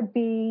want to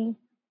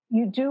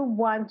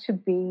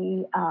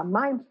be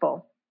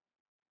mindful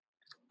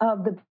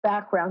of the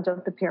background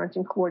of the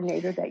parenting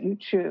coordinator that you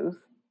choose.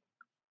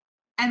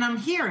 And I'm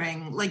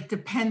hearing,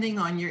 depending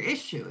on your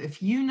issue,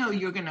 if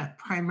you're going to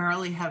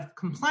primarily have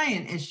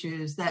compliant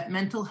issues, that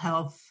mental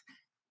health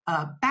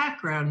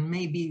background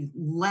may be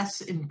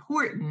less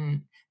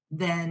important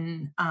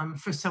than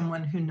for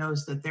someone who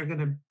knows that they're going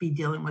to be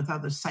dealing with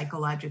other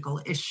psychological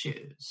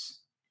issues.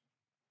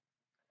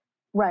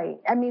 Right.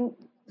 I mean,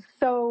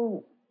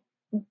 so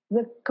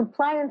the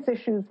compliance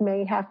issues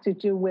may have to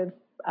do with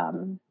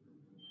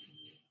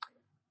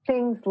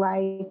things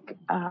like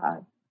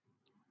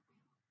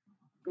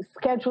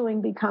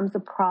scheduling becomes a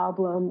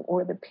problem,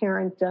 or the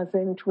parent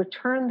doesn't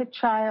return the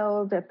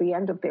child at the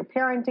end of their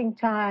parenting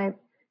time,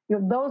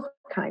 those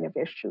kind of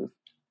issues.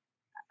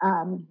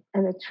 An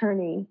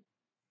attorney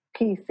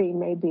PC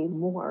may be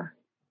more,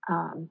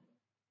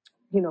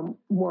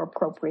 more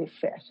appropriate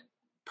fit.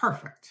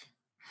 Perfect.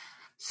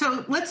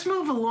 So let's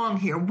move along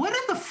here. What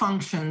are the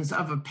functions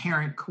of a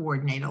parent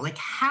coordinator?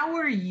 How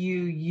are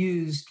you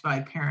used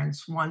by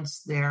parents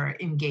once they're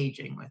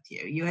engaging with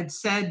you? You had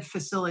said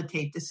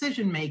facilitate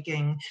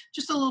decision-making.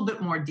 Just a little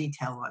bit more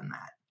detail on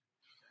that.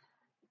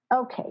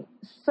 Okay.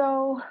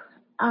 So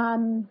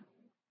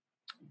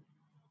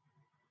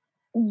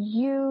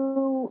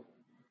you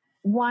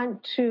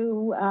want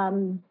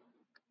to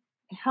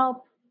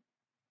help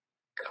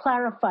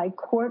clarify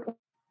court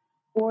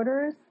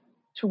orders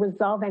to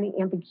resolve any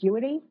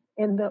ambiguity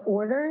in the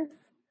orders.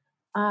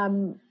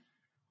 You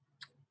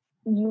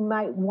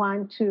might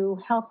want to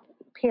help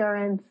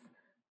parents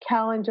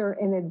calendar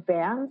in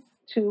advance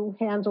to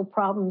handle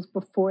problems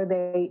before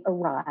they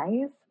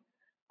arise,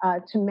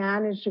 to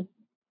manage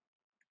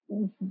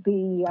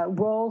the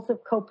roles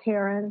of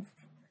co-parents,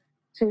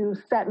 to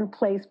set in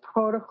place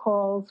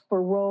protocols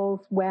for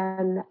roles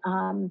when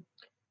a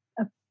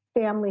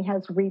family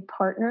has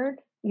repartnered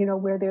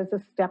where there's a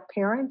step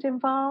parent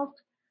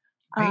involved.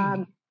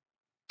 Right.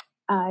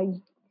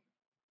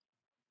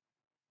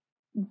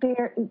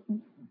 There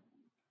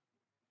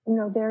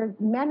are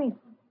many,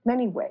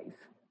 many ways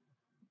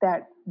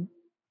that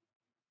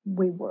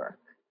we work.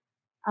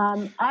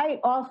 I'm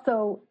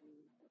also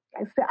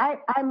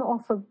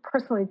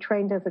personally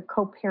trained as a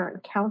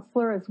co-parent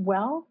counselor as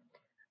well,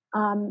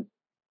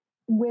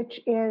 which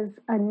is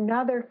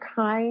another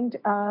kind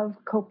of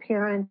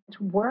co-parent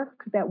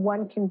work that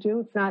one can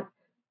do. It's not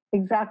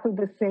exactly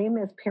the same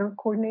as parent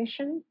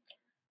coordination,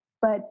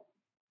 but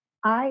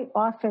I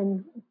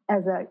often,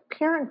 as a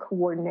parent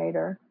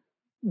coordinator,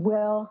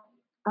 will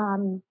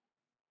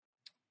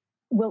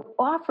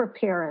offer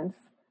parents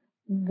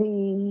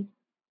the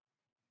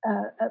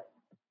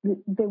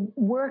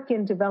work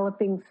in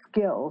developing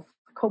skills,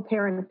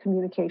 co-parent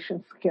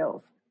communication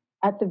skills,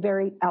 at the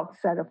very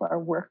outset of our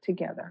work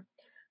together.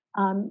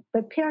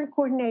 But parent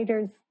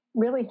coordinators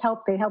really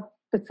help. They help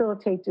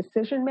facilitate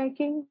decision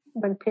making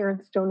when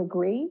parents don't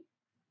agree,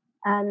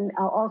 and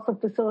also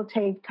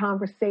facilitate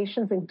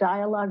conversations and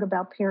dialogue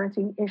about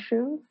parenting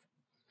issues.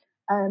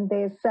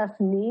 They assess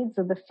needs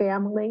of the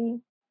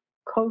family,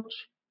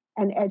 coach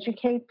and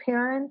educate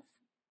parents,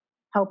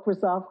 help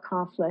resolve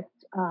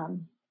conflict,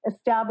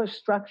 establish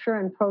structure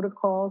and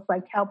protocols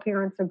like how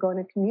parents are going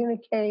to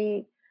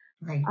communicate,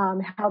 Right.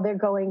 How they're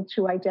going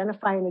to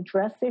identify and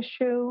address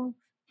issues,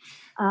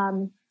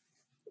 all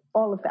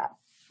of that.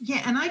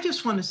 Yeah, and I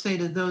just want to say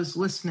to those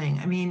listening,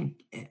 I mean,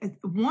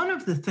 one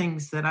of the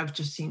things that I've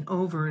just seen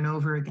over and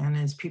over again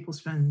is people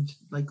spend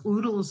like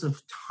oodles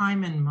of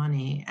time and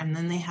money, and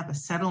then they have a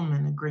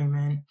settlement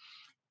agreement,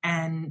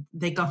 and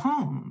they go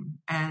home,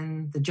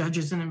 and the judge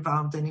isn't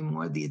involved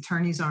anymore, the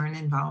attorneys aren't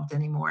involved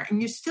anymore,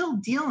 and you're still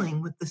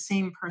dealing with the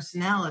same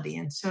personality.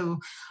 And so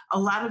a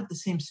lot of the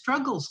same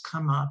struggles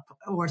come up,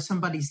 or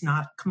somebody's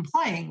not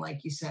complying,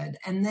 like you said,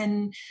 and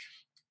then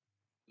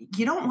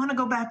you don't want to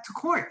go back to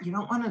court. You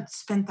don't want to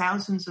spend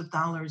thousands of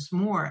dollars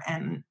more.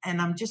 And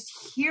I'm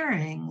just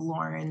hearing,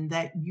 Lauren,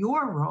 that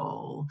your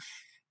role,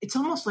 it's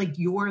almost like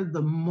you're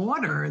the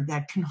mortar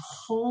that can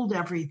hold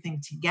everything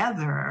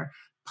together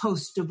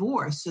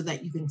post-divorce so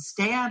that you can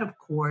stay out of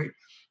court,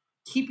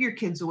 keep your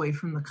kids away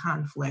from the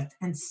conflict,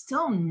 and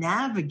still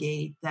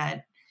navigate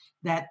that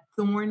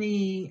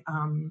thorny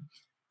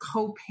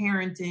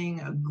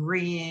co-parenting,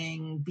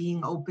 agreeing,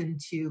 being open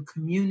to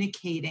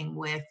communicating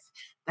with,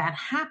 that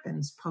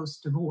happens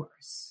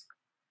post-divorce.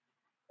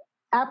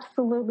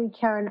 Absolutely,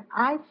 Karen.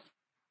 I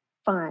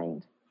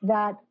find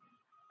that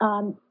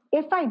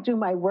if I do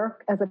my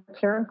work as a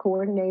parent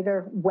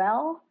coordinator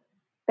well,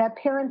 that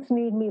parents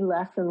need me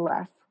less and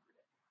less,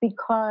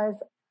 because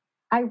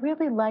I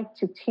really like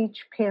to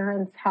teach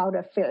parents how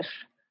to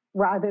fish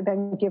rather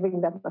than giving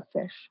them a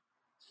fish.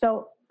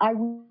 So I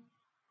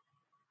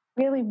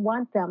really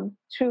want them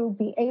to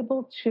be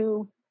able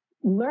to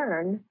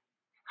learn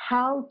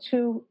how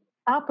to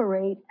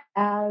operate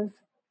as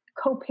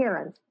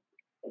co-parents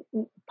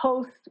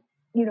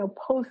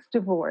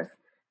post-divorce,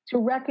 to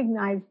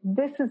recognize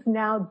this is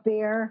now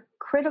their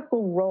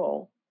critical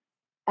role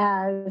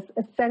as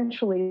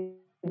essentially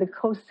the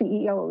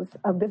co-CEOs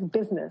of this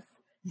business.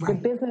 Right.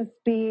 The business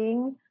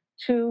being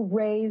to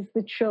raise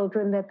the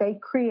children that they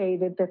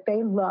created, that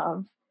they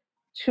love,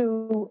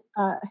 to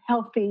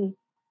healthy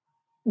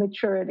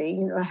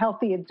maturity, a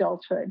healthy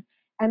adulthood.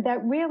 And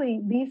that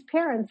really these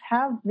parents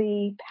have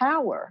the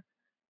power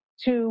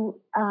to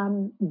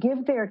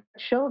give their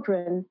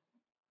children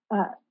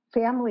a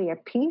family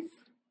at peace,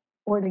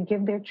 or to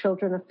give their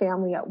children a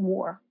family at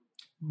war.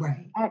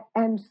 Right.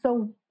 And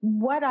so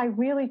what I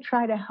really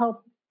try to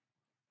help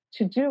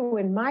to do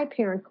in my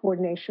parent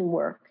coordination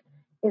work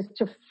is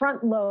to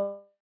front load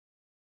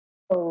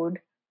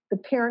the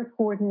parent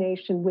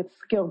coordination with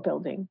skill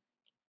building,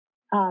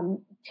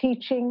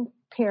 teaching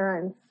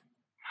parents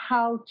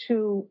how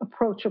to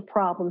approach a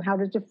problem, how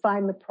to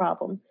define the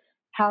problem,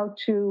 how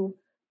to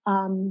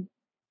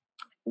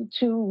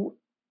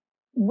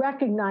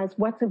recognize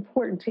what's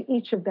important to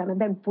each of them,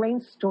 and then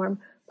brainstorm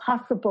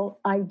possible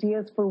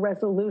ideas for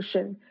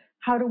resolution,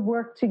 how to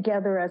work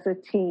together as a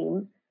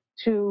team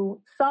to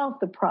solve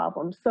the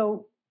problem.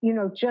 So,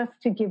 just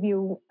to give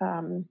you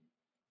an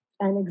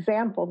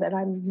example that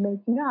I'm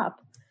making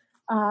up,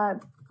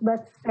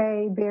 let's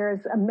say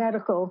there's a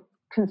medical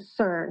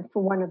concern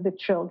for one of the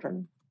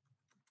children,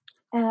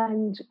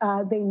 and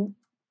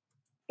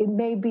it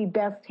may be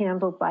best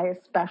handled by a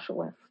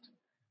specialist.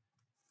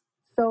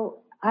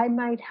 So I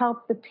might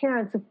help the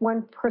parents if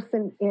one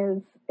person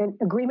is in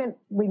agreement,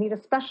 we need a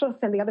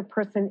specialist, and the other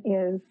person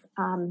is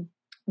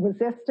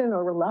resistant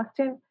or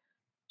reluctant.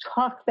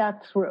 Talk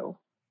that through.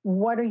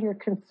 What are your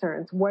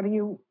concerns? What are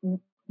you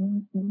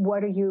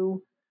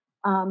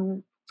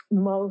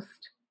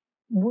most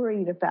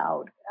worried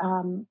about?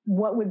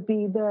 What would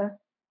be the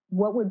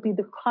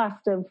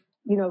cost of,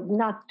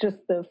 not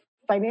just the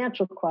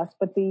financial cost,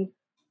 but the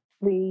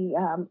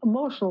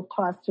emotional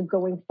cost of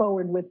going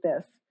forward with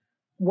this?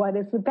 What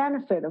is the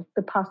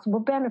possible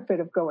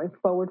benefit of going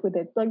forward with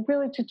it? Like,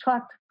 really to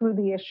talk through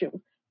the issue.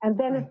 And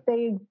then if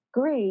they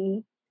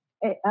agree,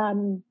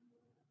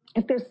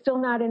 if they're still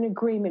not in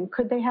agreement,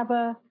 could they have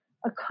a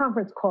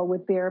conference call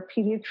with their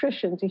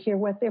pediatrician to hear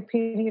what their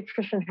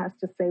pediatrician has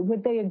to say?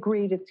 Would they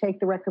agree to take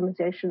the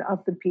recommendation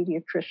of the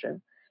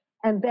pediatrician?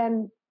 And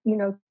then,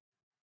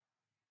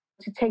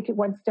 to take it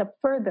one step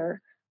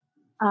further,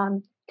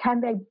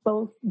 can they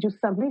both do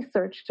some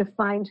research to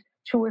find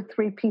 2 or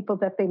 3 people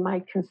that they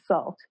might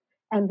consult?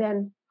 And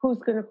then who's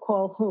going to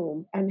call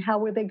whom? And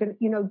how are they going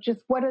to,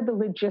 just what are the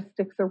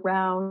logistics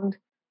around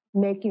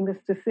making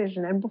this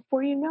decision? And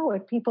before you know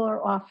it, people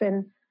are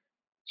often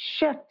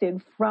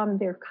shifted from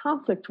their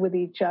conflict with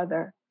each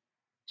other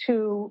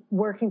to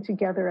working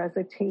together as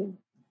a team.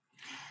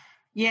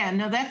 Yeah,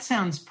 no, that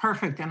sounds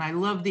perfect. And I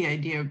love the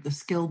idea of the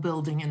skill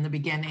building in the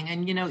beginning.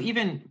 And,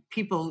 even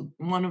people,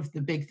 one of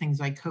the big things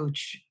I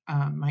coach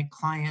my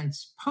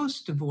clients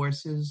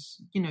post-divorce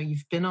is,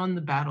 you've been on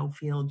the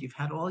battlefield, you've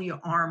had all your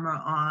armor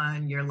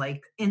on, you're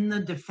like in the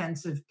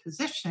defensive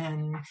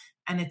position,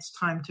 and it's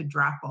time to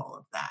drop all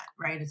of that,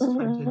 right?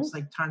 It's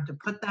time to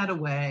put that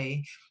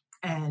away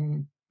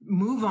and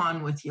move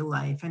on with your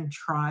life and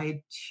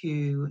try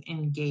to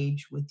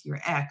engage with your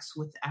ex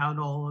without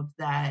all of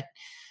that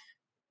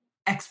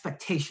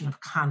expectation of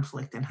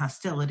conflict and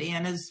hostility.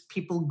 And as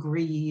people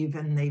grieve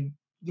and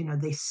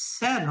they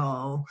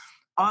settle,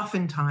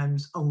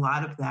 oftentimes a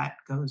lot of that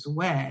goes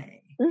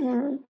away.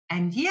 Mm-hmm.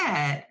 And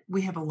yet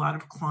we have a lot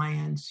of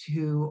clients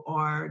who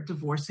are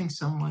divorcing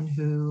someone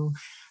who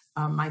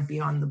might be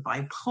on the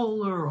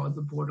bipolar or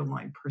the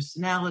borderline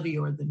personality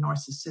or the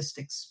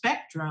narcissistic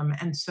spectrum.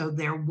 And so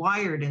they're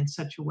wired in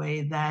such a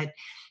way that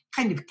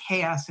kind of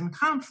chaos and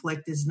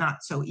conflict is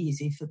not so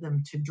easy for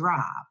them to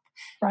drop.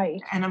 Right.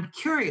 And I'm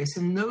curious,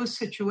 in those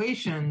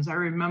situations, I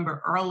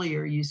remember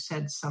earlier you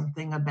said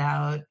something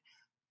about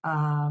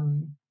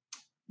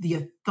the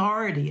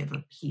authority of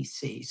a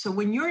PC. So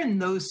when you're in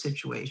those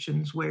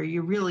situations where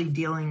you're really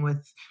dealing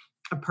with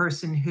a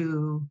person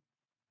who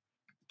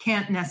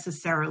can't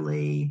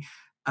necessarily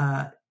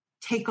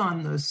take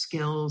on those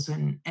skills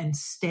and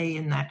stay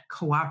in that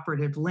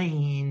cooperative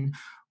lane,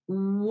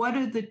 what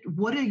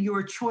are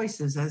your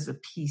choices as a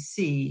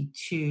PC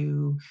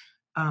to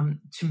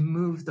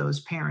move those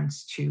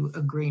parents to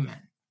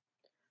agreement?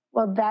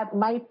 Well, that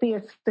might be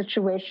a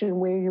situation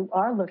where you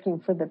are looking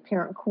for the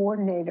parent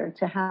coordinator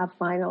to have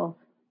final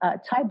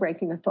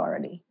tie-breaking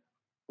authority,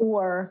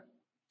 or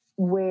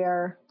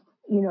where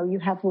you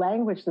have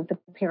language that the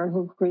parent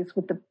who agrees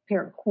with the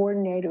parent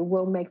coordinator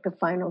will make the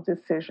final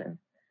decision.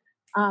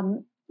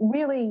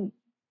 Really,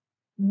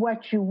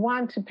 what you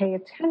want to pay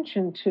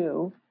attention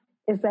to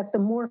is that the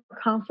more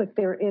conflict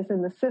there is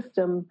in the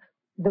system,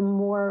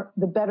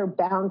 the better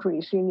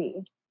boundaries you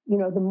need,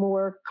 the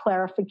more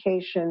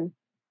clarification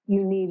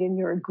you need in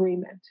your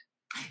agreement.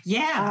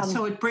 Yeah.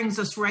 So it brings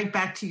us right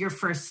back to your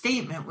first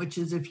statement, which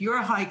is if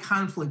you're high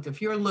conflict,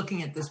 if you're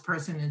looking at this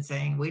person and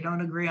saying, we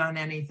don't agree on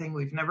anything,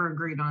 we've never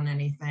agreed on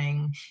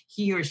anything,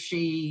 he or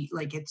she,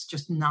 like, it's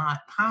just not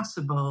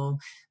possible,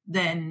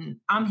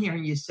 then I'm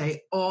hearing you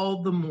say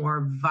all the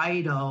more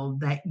vital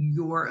that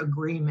your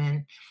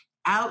agreement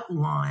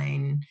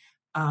outline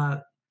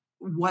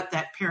what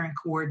that parent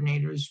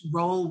coordinator's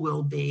role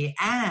will be,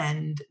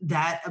 and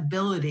that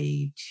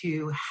ability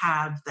to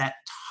have that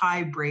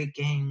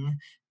tie-breaking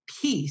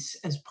piece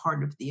as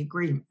part of the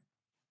agreement.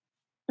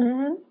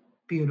 Mm-hmm.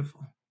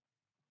 Beautiful.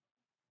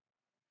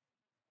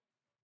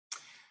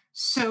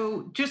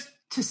 So just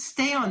to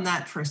stay on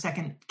that for a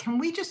second, can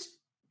we just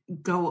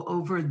go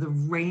over the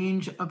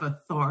range of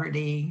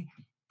authority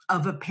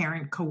of a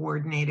parent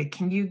coordinator?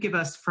 Can you give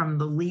us from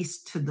the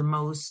least to the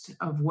most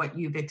of what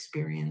you've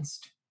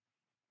experienced?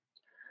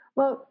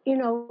 Well,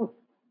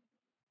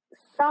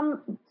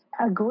 some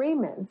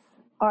agreements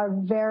are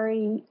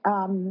very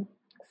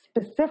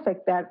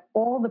specific that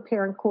all the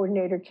parent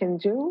coordinator can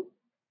do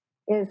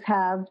is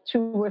have 2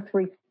 or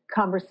 3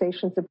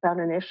 conversations about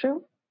an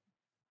issue.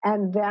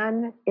 And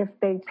then if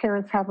the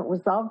parents haven't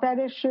resolved that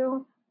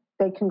issue,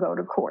 they can go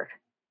to court.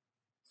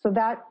 So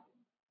that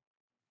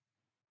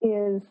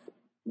is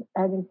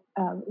an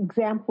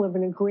example of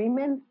an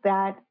agreement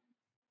that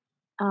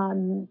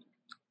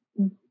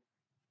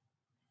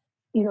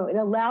it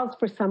allows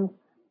for some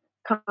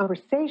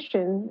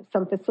conversation,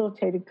 some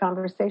facilitated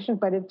conversation,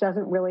 but it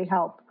doesn't really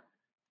help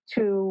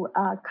to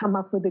come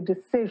up with a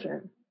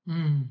decision.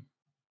 Mm.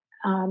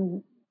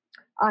 On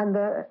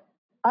the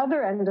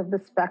other end of the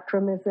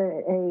spectrum is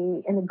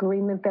an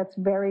agreement that's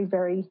very,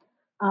 very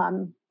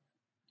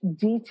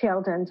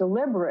detailed and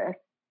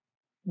deliberate,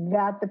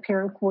 that the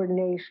parent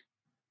coordinator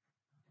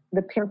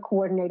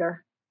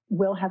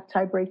will have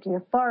tie-breaking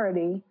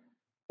authority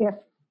if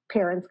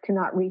parents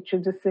cannot reach a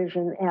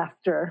decision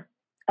after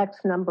X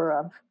number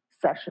of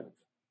sessions.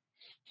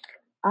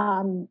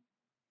 And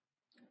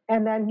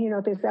then,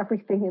 there's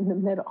everything in the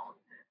middle.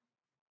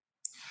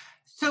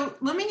 So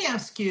let me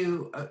ask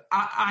you,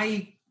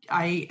 I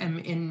am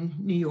in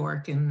New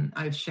York, and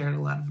I've shared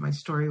a lot of my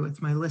story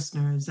with my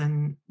listeners.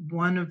 And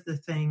one of the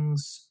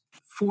things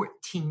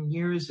 14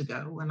 years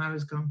ago, when I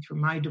was going through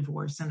my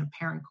divorce and a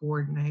parent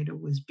coordinator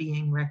was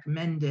being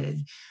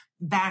recommended,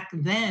 back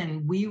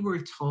then we were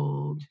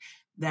told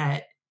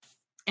that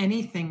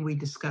anything we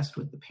discussed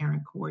with the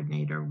parent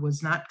coordinator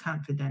was not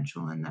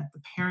confidential, and that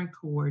the parent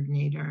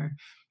coordinator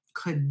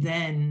could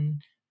then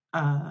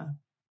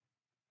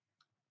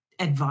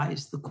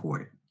advise the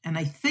court. And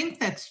I think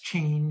that's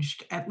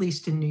changed, at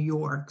least in New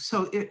York.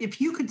 So if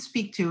you could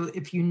speak to,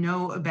 if you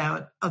know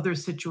about other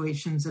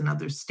situations in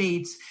other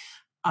states,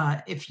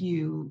 if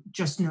you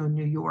just know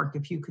New York,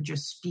 if you could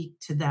just speak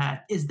to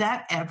that. Is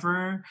that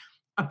ever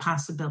a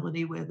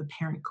possibility where the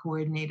parent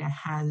coordinator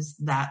has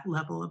that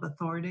level of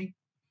authority?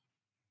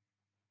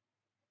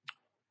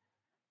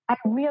 I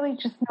really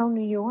just know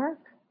New York.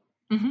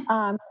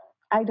 Mm-hmm.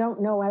 I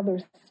don't know other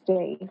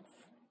states.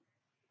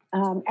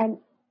 And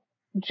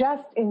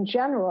just in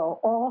general,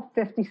 all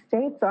 50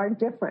 states are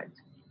different.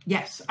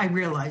 Yes, I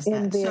realize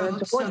in that.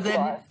 Their So then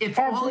laws. if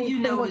Every all you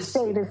know is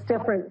state is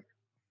different.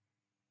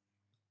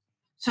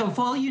 So if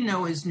all you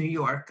know is New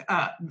York,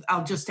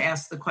 I'll just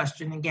ask the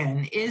question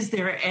again. Is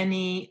there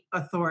any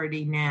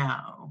authority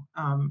now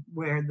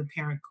where the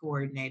parent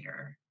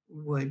coordinator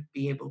would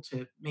be able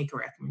to make a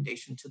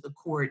recommendation to the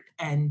court?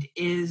 And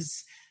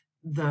is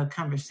the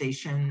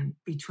conversation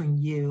between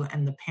you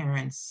and the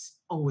parents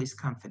always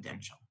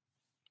confidential?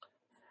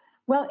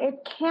 Well,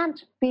 it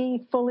can't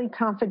be fully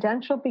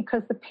confidential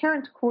because the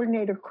parent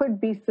coordinator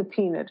could be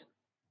subpoenaed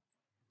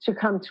to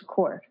come to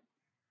court.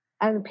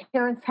 And the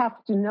parents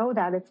have to know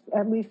that. It's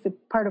at least a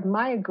part of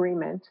my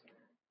agreement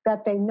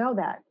that they know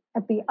that.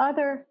 On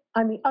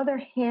the other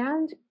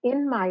hand,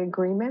 in my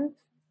agreement,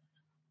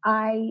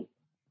 I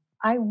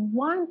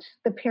want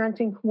the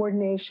parenting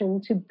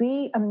coordination to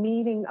be a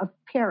meeting of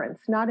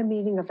parents, not a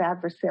meeting of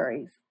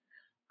adversaries.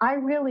 I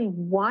really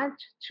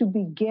want to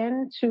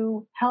begin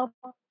to help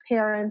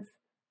parents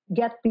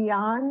get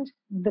beyond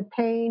the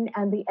pain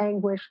and the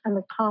anguish and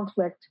the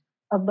conflict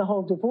of the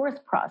whole divorce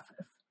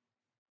process.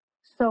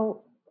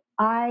 So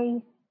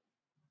I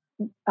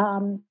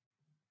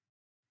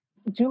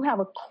do have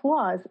a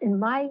clause in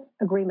my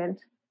agreement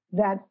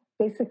that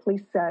basically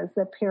says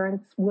that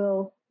parents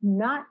will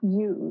not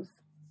use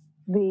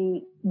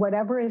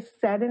whatever is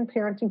said in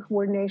parenting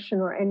coordination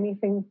or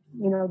anything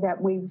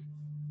that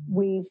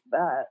we've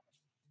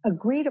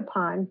agreed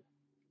upon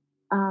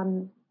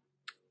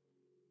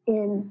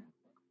in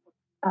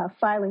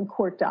filing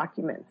court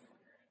documents.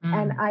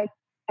 And I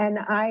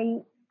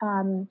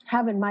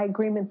have in my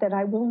agreement that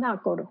I will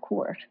not go to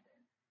court.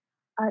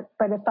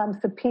 But if I'm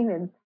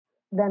subpoenaed,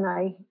 then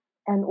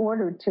and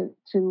ordered to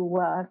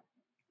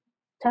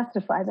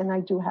testify, then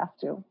I do have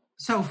to.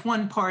 So if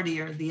one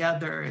party or the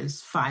other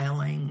is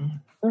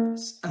filing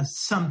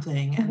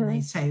something and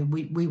they say,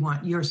 we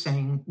want, you're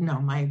saying, no,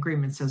 my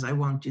agreement says I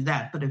won't do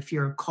that. But if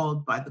you're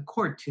called by the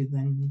court to,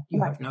 then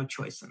you have no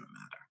choice in the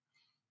matter.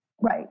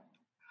 Right.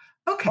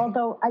 Okay.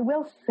 Although I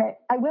will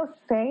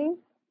say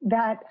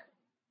that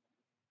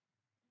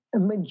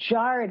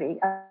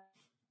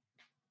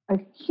a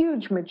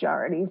huge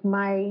majority of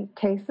my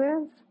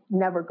cases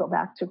never go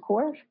back to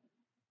court.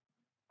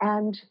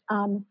 And,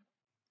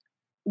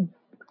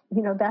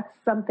 that's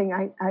something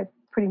I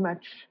pretty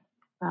much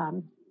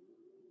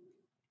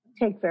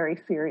take very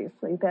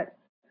seriously, that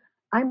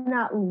I'm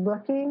not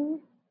looking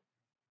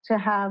to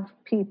have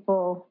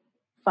people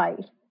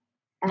fight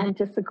and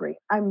disagree.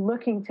 I'm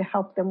looking to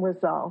help them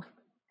resolve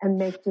and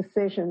make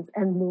decisions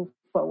and move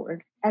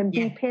forward and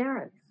be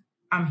parents.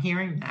 I'm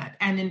hearing that.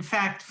 And in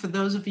fact, for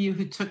those of you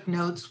who took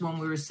notes when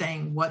we were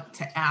saying what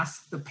to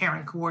ask the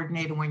parent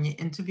coordinator when you're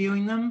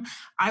interviewing them,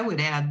 I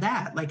would add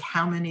that, like,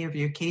 how many of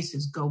your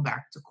cases go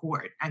back to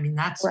court? I mean,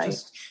 that's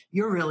just,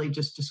 you're really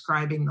just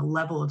describing the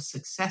level of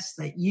success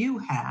that you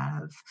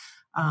have.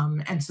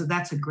 And so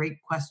that's a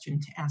great question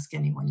to ask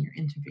anyone you're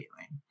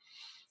interviewing.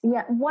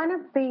 Yeah, one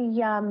of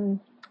the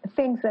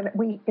things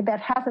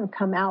that hasn't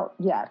come out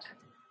yet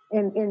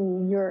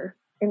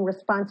in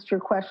response to your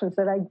questions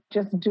that I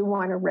just do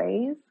want to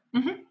raise,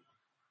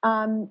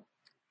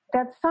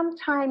 that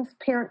sometimes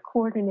parent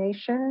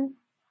coordination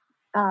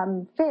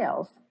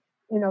fails.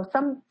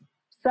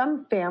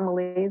 Some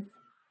families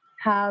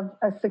have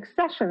a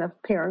succession of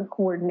parent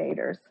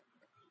coordinators,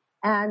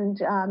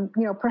 and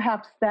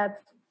perhaps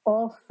that's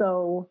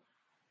also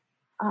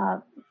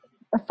a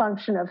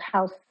function of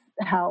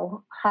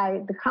how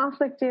high the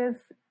conflict is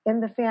in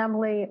the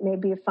family. It may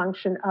be a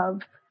function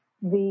of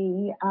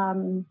the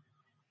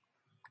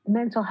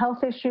mental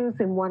health issues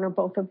in one or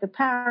both of the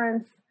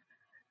parents.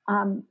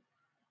 And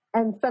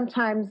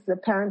sometimes the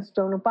parents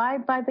don't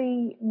abide by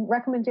the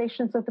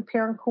recommendations of the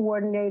parent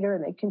coordinator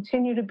and they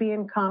continue to be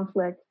in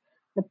conflict.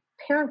 The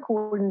parent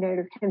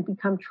coordinator can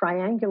become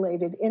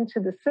triangulated into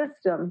the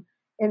system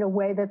in a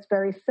way that's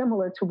very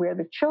similar to where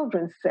the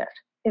children sit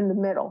in the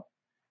middle.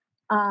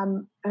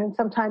 And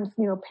sometimes,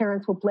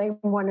 parents will blame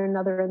one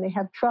another and they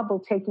have trouble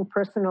taking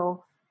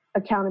personal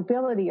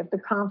accountability of the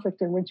conflict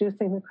and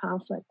reducing the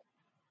conflict.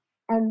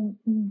 And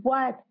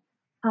what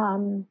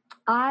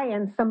I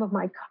and some of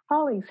my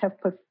colleagues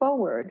have put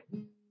forward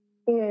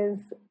is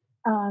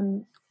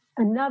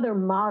another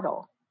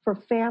model for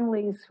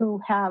families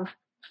who have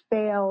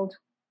failed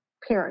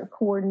parent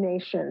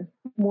coordination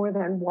more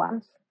than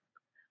once.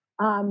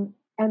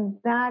 And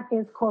that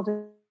is called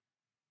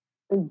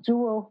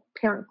dual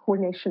parent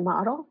coordination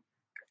model.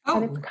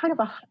 And it's Oh, kind of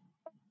a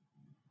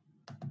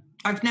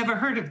I've never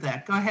heard of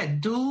that. Go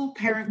ahead. Dual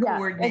parent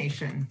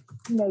coordination.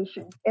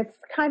 It's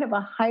kind of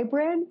a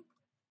hybrid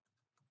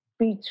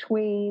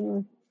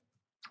between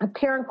a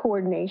parent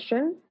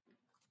coordination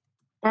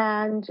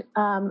and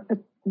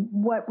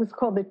what was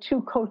called the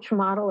two-coach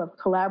model of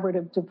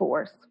collaborative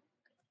divorce.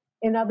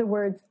 In other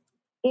words,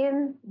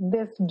 in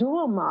this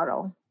dual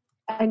model,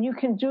 and you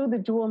can do the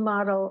dual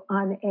model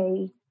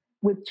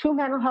with two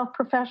mental health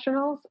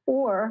professionals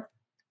or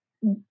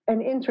an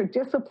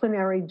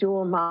interdisciplinary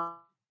dual model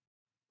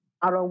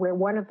where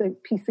one of the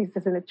PCs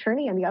is an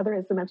attorney and the other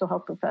is a mental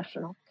health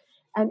professional.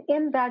 And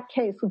in that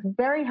case, with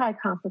very high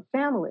conflict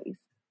families,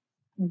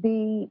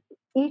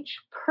 each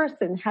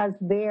person has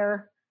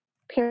their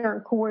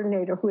parent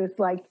coordinator who is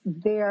like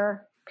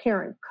their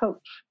parent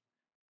coach,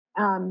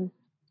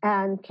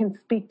 and can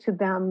speak to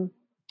them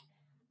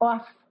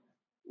out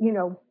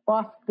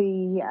of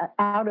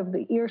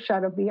the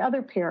earshot of the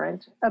other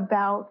parent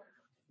about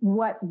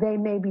what they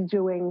may be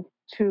doing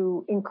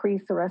to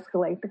increase or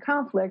escalate the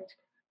conflict,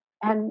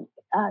 and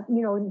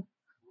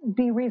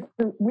be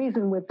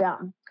reason with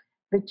them.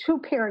 The two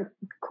parent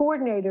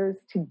coordinators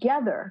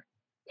together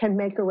can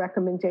make a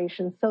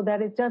recommendation so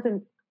that it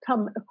doesn't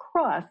come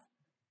across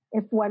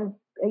if one,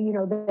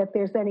 that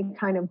there's any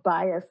kind of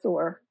bias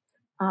or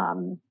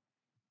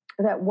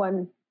that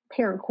one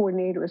parent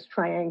coordinator is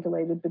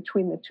triangulated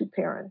between the two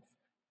parents.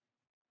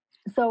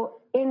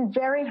 So in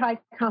very high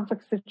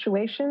conflict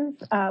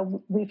situations,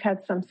 we've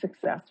had some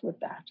success with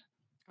that.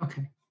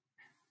 Okay.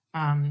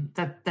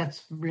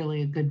 That's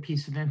really a good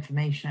piece of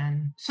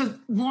information. So,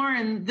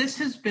 Lauren, this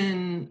has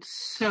been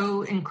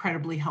so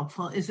incredibly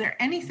helpful. Is there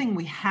anything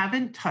we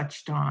haven't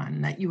touched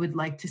on that you would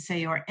like to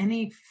say, or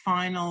any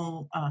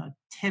final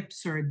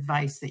tips or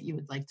advice that you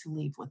would like to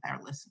leave with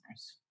our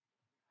listeners?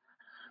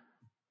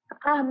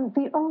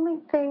 The only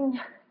thing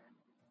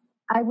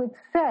I would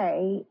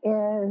say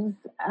is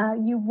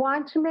you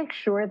want to make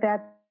sure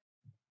that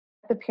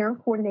the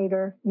parent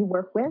coordinator you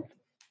work with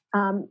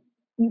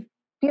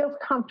feels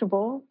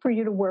comfortable for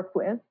you to work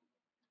with.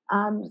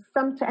 And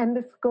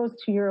this goes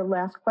to your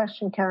last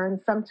question, Karen.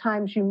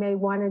 Sometimes you may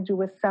want to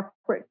do a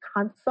separate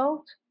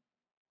consult.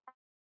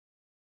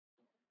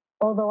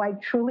 Although I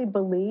truly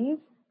believe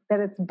that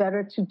it's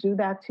better to do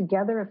that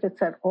together if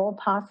it's at all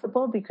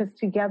possible, because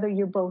together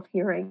you're both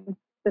hearing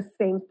the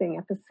same thing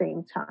at the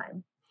same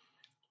time.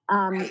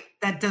 Right.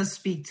 That does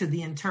speak to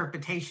the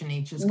interpretation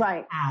each is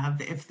going to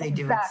have if they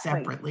do it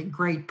separately.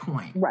 Great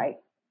point. Right.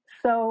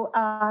 So,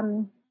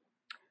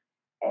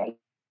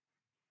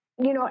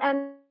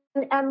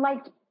 and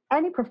like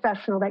any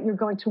professional that you're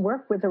going to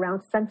work with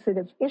around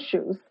sensitive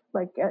issues,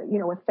 like, a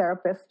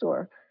therapist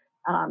or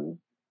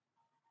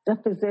a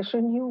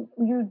physician, you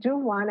do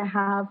want to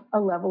have a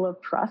level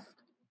of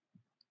trust.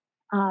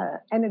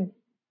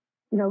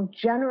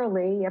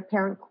 Generally a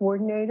parent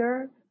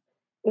coordinator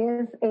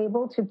is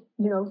able to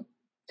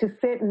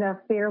sit in a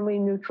fairly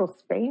neutral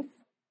space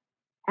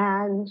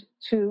and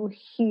to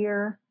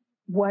hear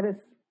what is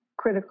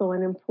critical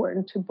and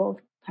important to both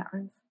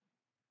parents.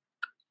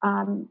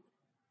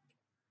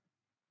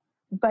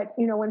 But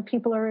when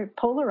people are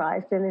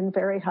polarized and in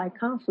very high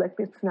conflict,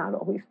 it's not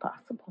always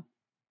possible.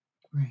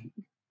 Right.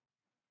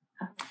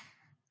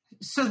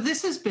 So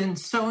this has been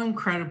so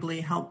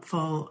incredibly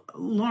helpful.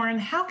 Lauren,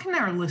 how can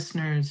our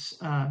listeners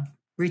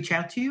reach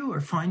out to you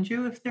or find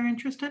you if they're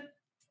interested?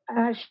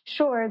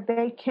 Sure.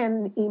 They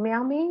can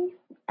email me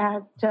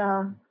at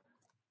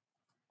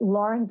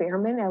Lauren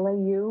Behrman,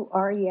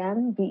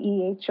 LAURENBEHRMAN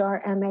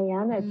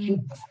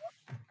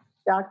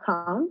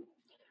 @gmail.com.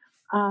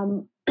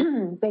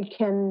 They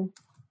can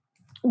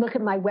look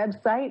at my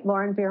website,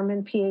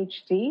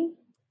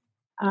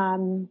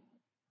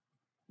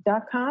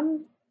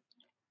 laurenbehrmanphd.com.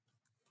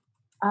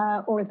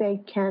 Or they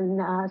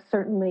can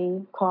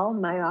certainly call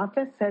my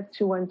office at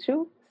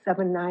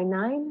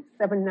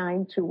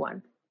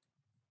 212-799-7921.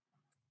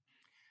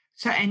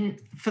 So, and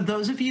for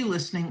those of you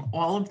listening,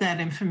 all of that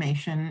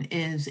information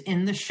is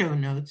in the show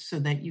notes so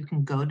that you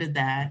can go to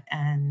that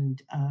and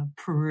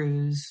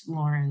peruse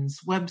Lauren's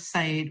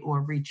website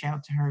or reach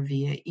out to her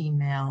via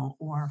email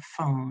or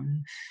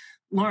phone.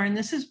 Lauren,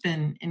 this has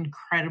been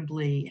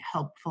incredibly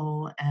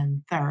helpful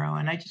and thorough,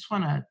 and I just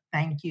want to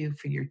thank you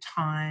for your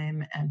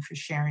time and for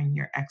sharing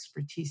your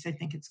expertise. I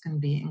think it's going to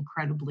be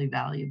incredibly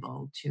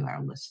valuable to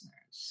our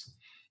listeners.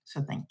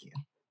 So thank you.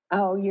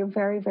 Oh, you're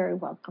very, very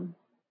welcome.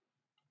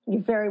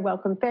 You're very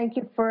welcome. Thank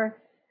you for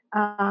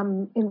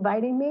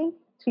inviting me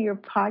to your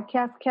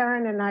podcast,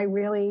 Karen, and I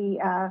really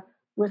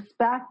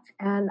respect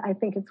and I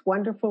think it's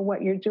wonderful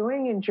what you're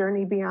doing in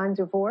Journey Beyond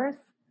Divorce,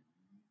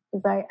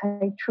 because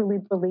I truly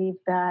believe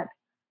that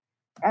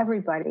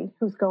everybody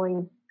who's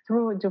going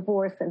through a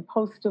divorce and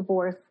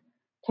post-divorce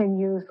can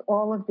use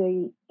all of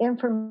the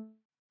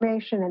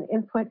information and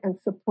input and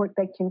support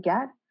they can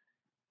get,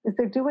 is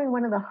they're doing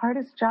one of the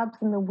hardest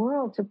jobs in the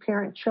world to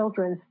parent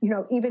children,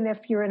 even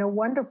if you're in a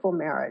wonderful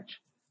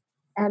marriage.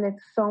 And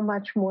it's so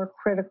much more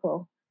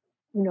critical,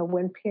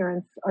 when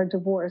parents are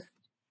divorced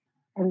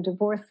and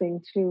divorcing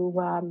to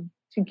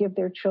give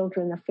their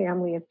children a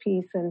family of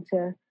peace and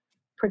to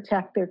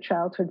protect their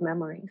childhood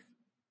memories.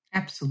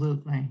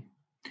 Absolutely.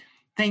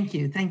 Thank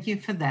you. Thank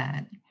you for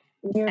that.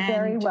 You're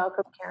very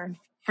welcome, Karen.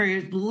 For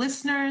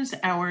listeners,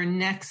 our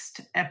next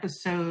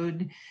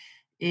episode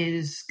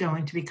is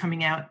going to be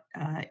coming out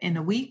in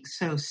a week,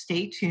 so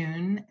stay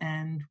tuned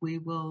and we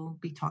will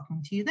be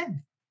talking to you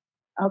then.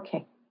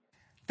 Okay.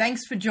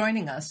 Thanks for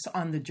joining us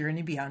on the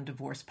Journey Beyond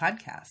Divorce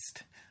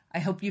podcast. I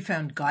hope you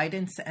found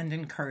guidance and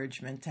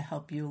encouragement to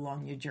help you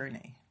along your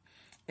journey.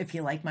 If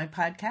you like my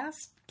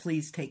podcast,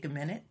 please take a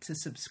minute to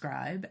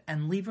subscribe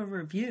and leave a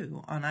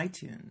review on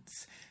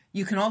iTunes.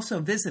 You can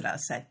also visit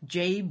us at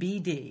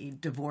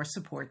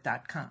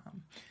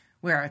jbddivorcesupport.com,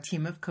 where our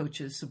team of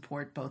coaches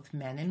support both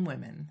men and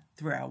women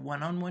through our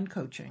one-on-one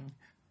coaching,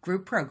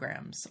 group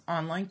programs,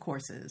 online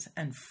courses,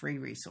 and free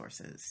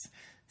resources.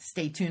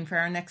 Stay tuned for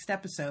our next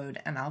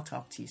episode, and I'll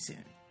talk to you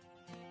soon.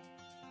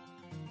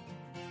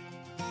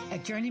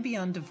 At Journey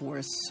Beyond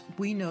Divorce,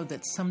 we know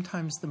that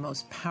sometimes the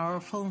most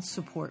powerful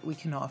support we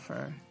can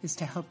offer is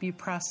to help you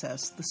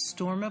process the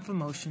storm of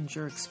emotions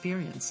you're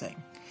experiencing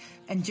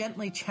and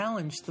gently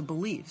challenge the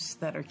beliefs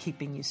that are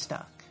keeping you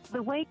stuck.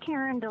 The way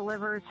Karen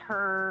delivers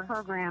her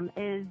program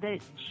is that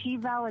she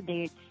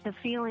validates the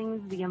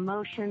feelings, the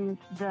emotions,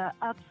 the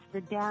ups, the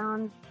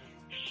downs.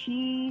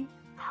 She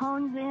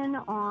hones in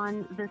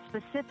on the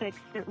specifics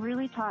that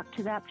really talk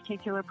to that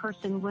particular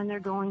person when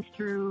they're going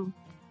through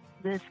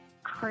this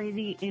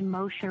crazy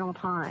emotional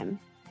time.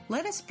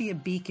 Let us be a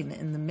beacon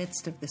in the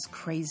midst of this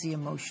crazy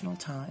emotional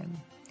time.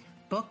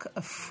 Book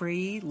a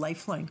free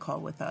Lifeline call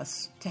with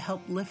us to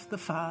help lift the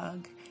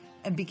fog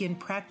and begin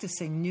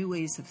practicing new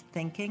ways of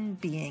thinking,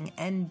 being,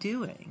 and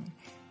doing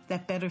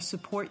that better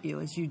support you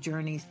as you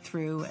journey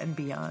through and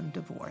beyond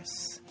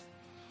divorce.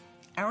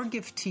 Our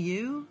gift to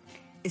you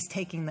is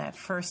taking that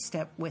first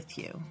step with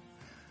you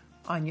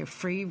on your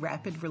free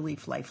Rapid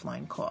Relief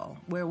Lifeline call,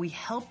 where we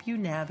help you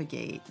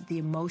navigate the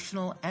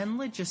emotional and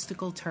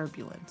logistical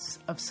turbulence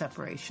of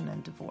separation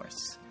and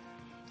divorce.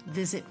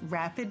 Visit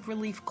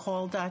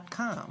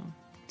rapidreliefcall.com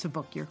to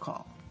book your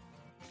call.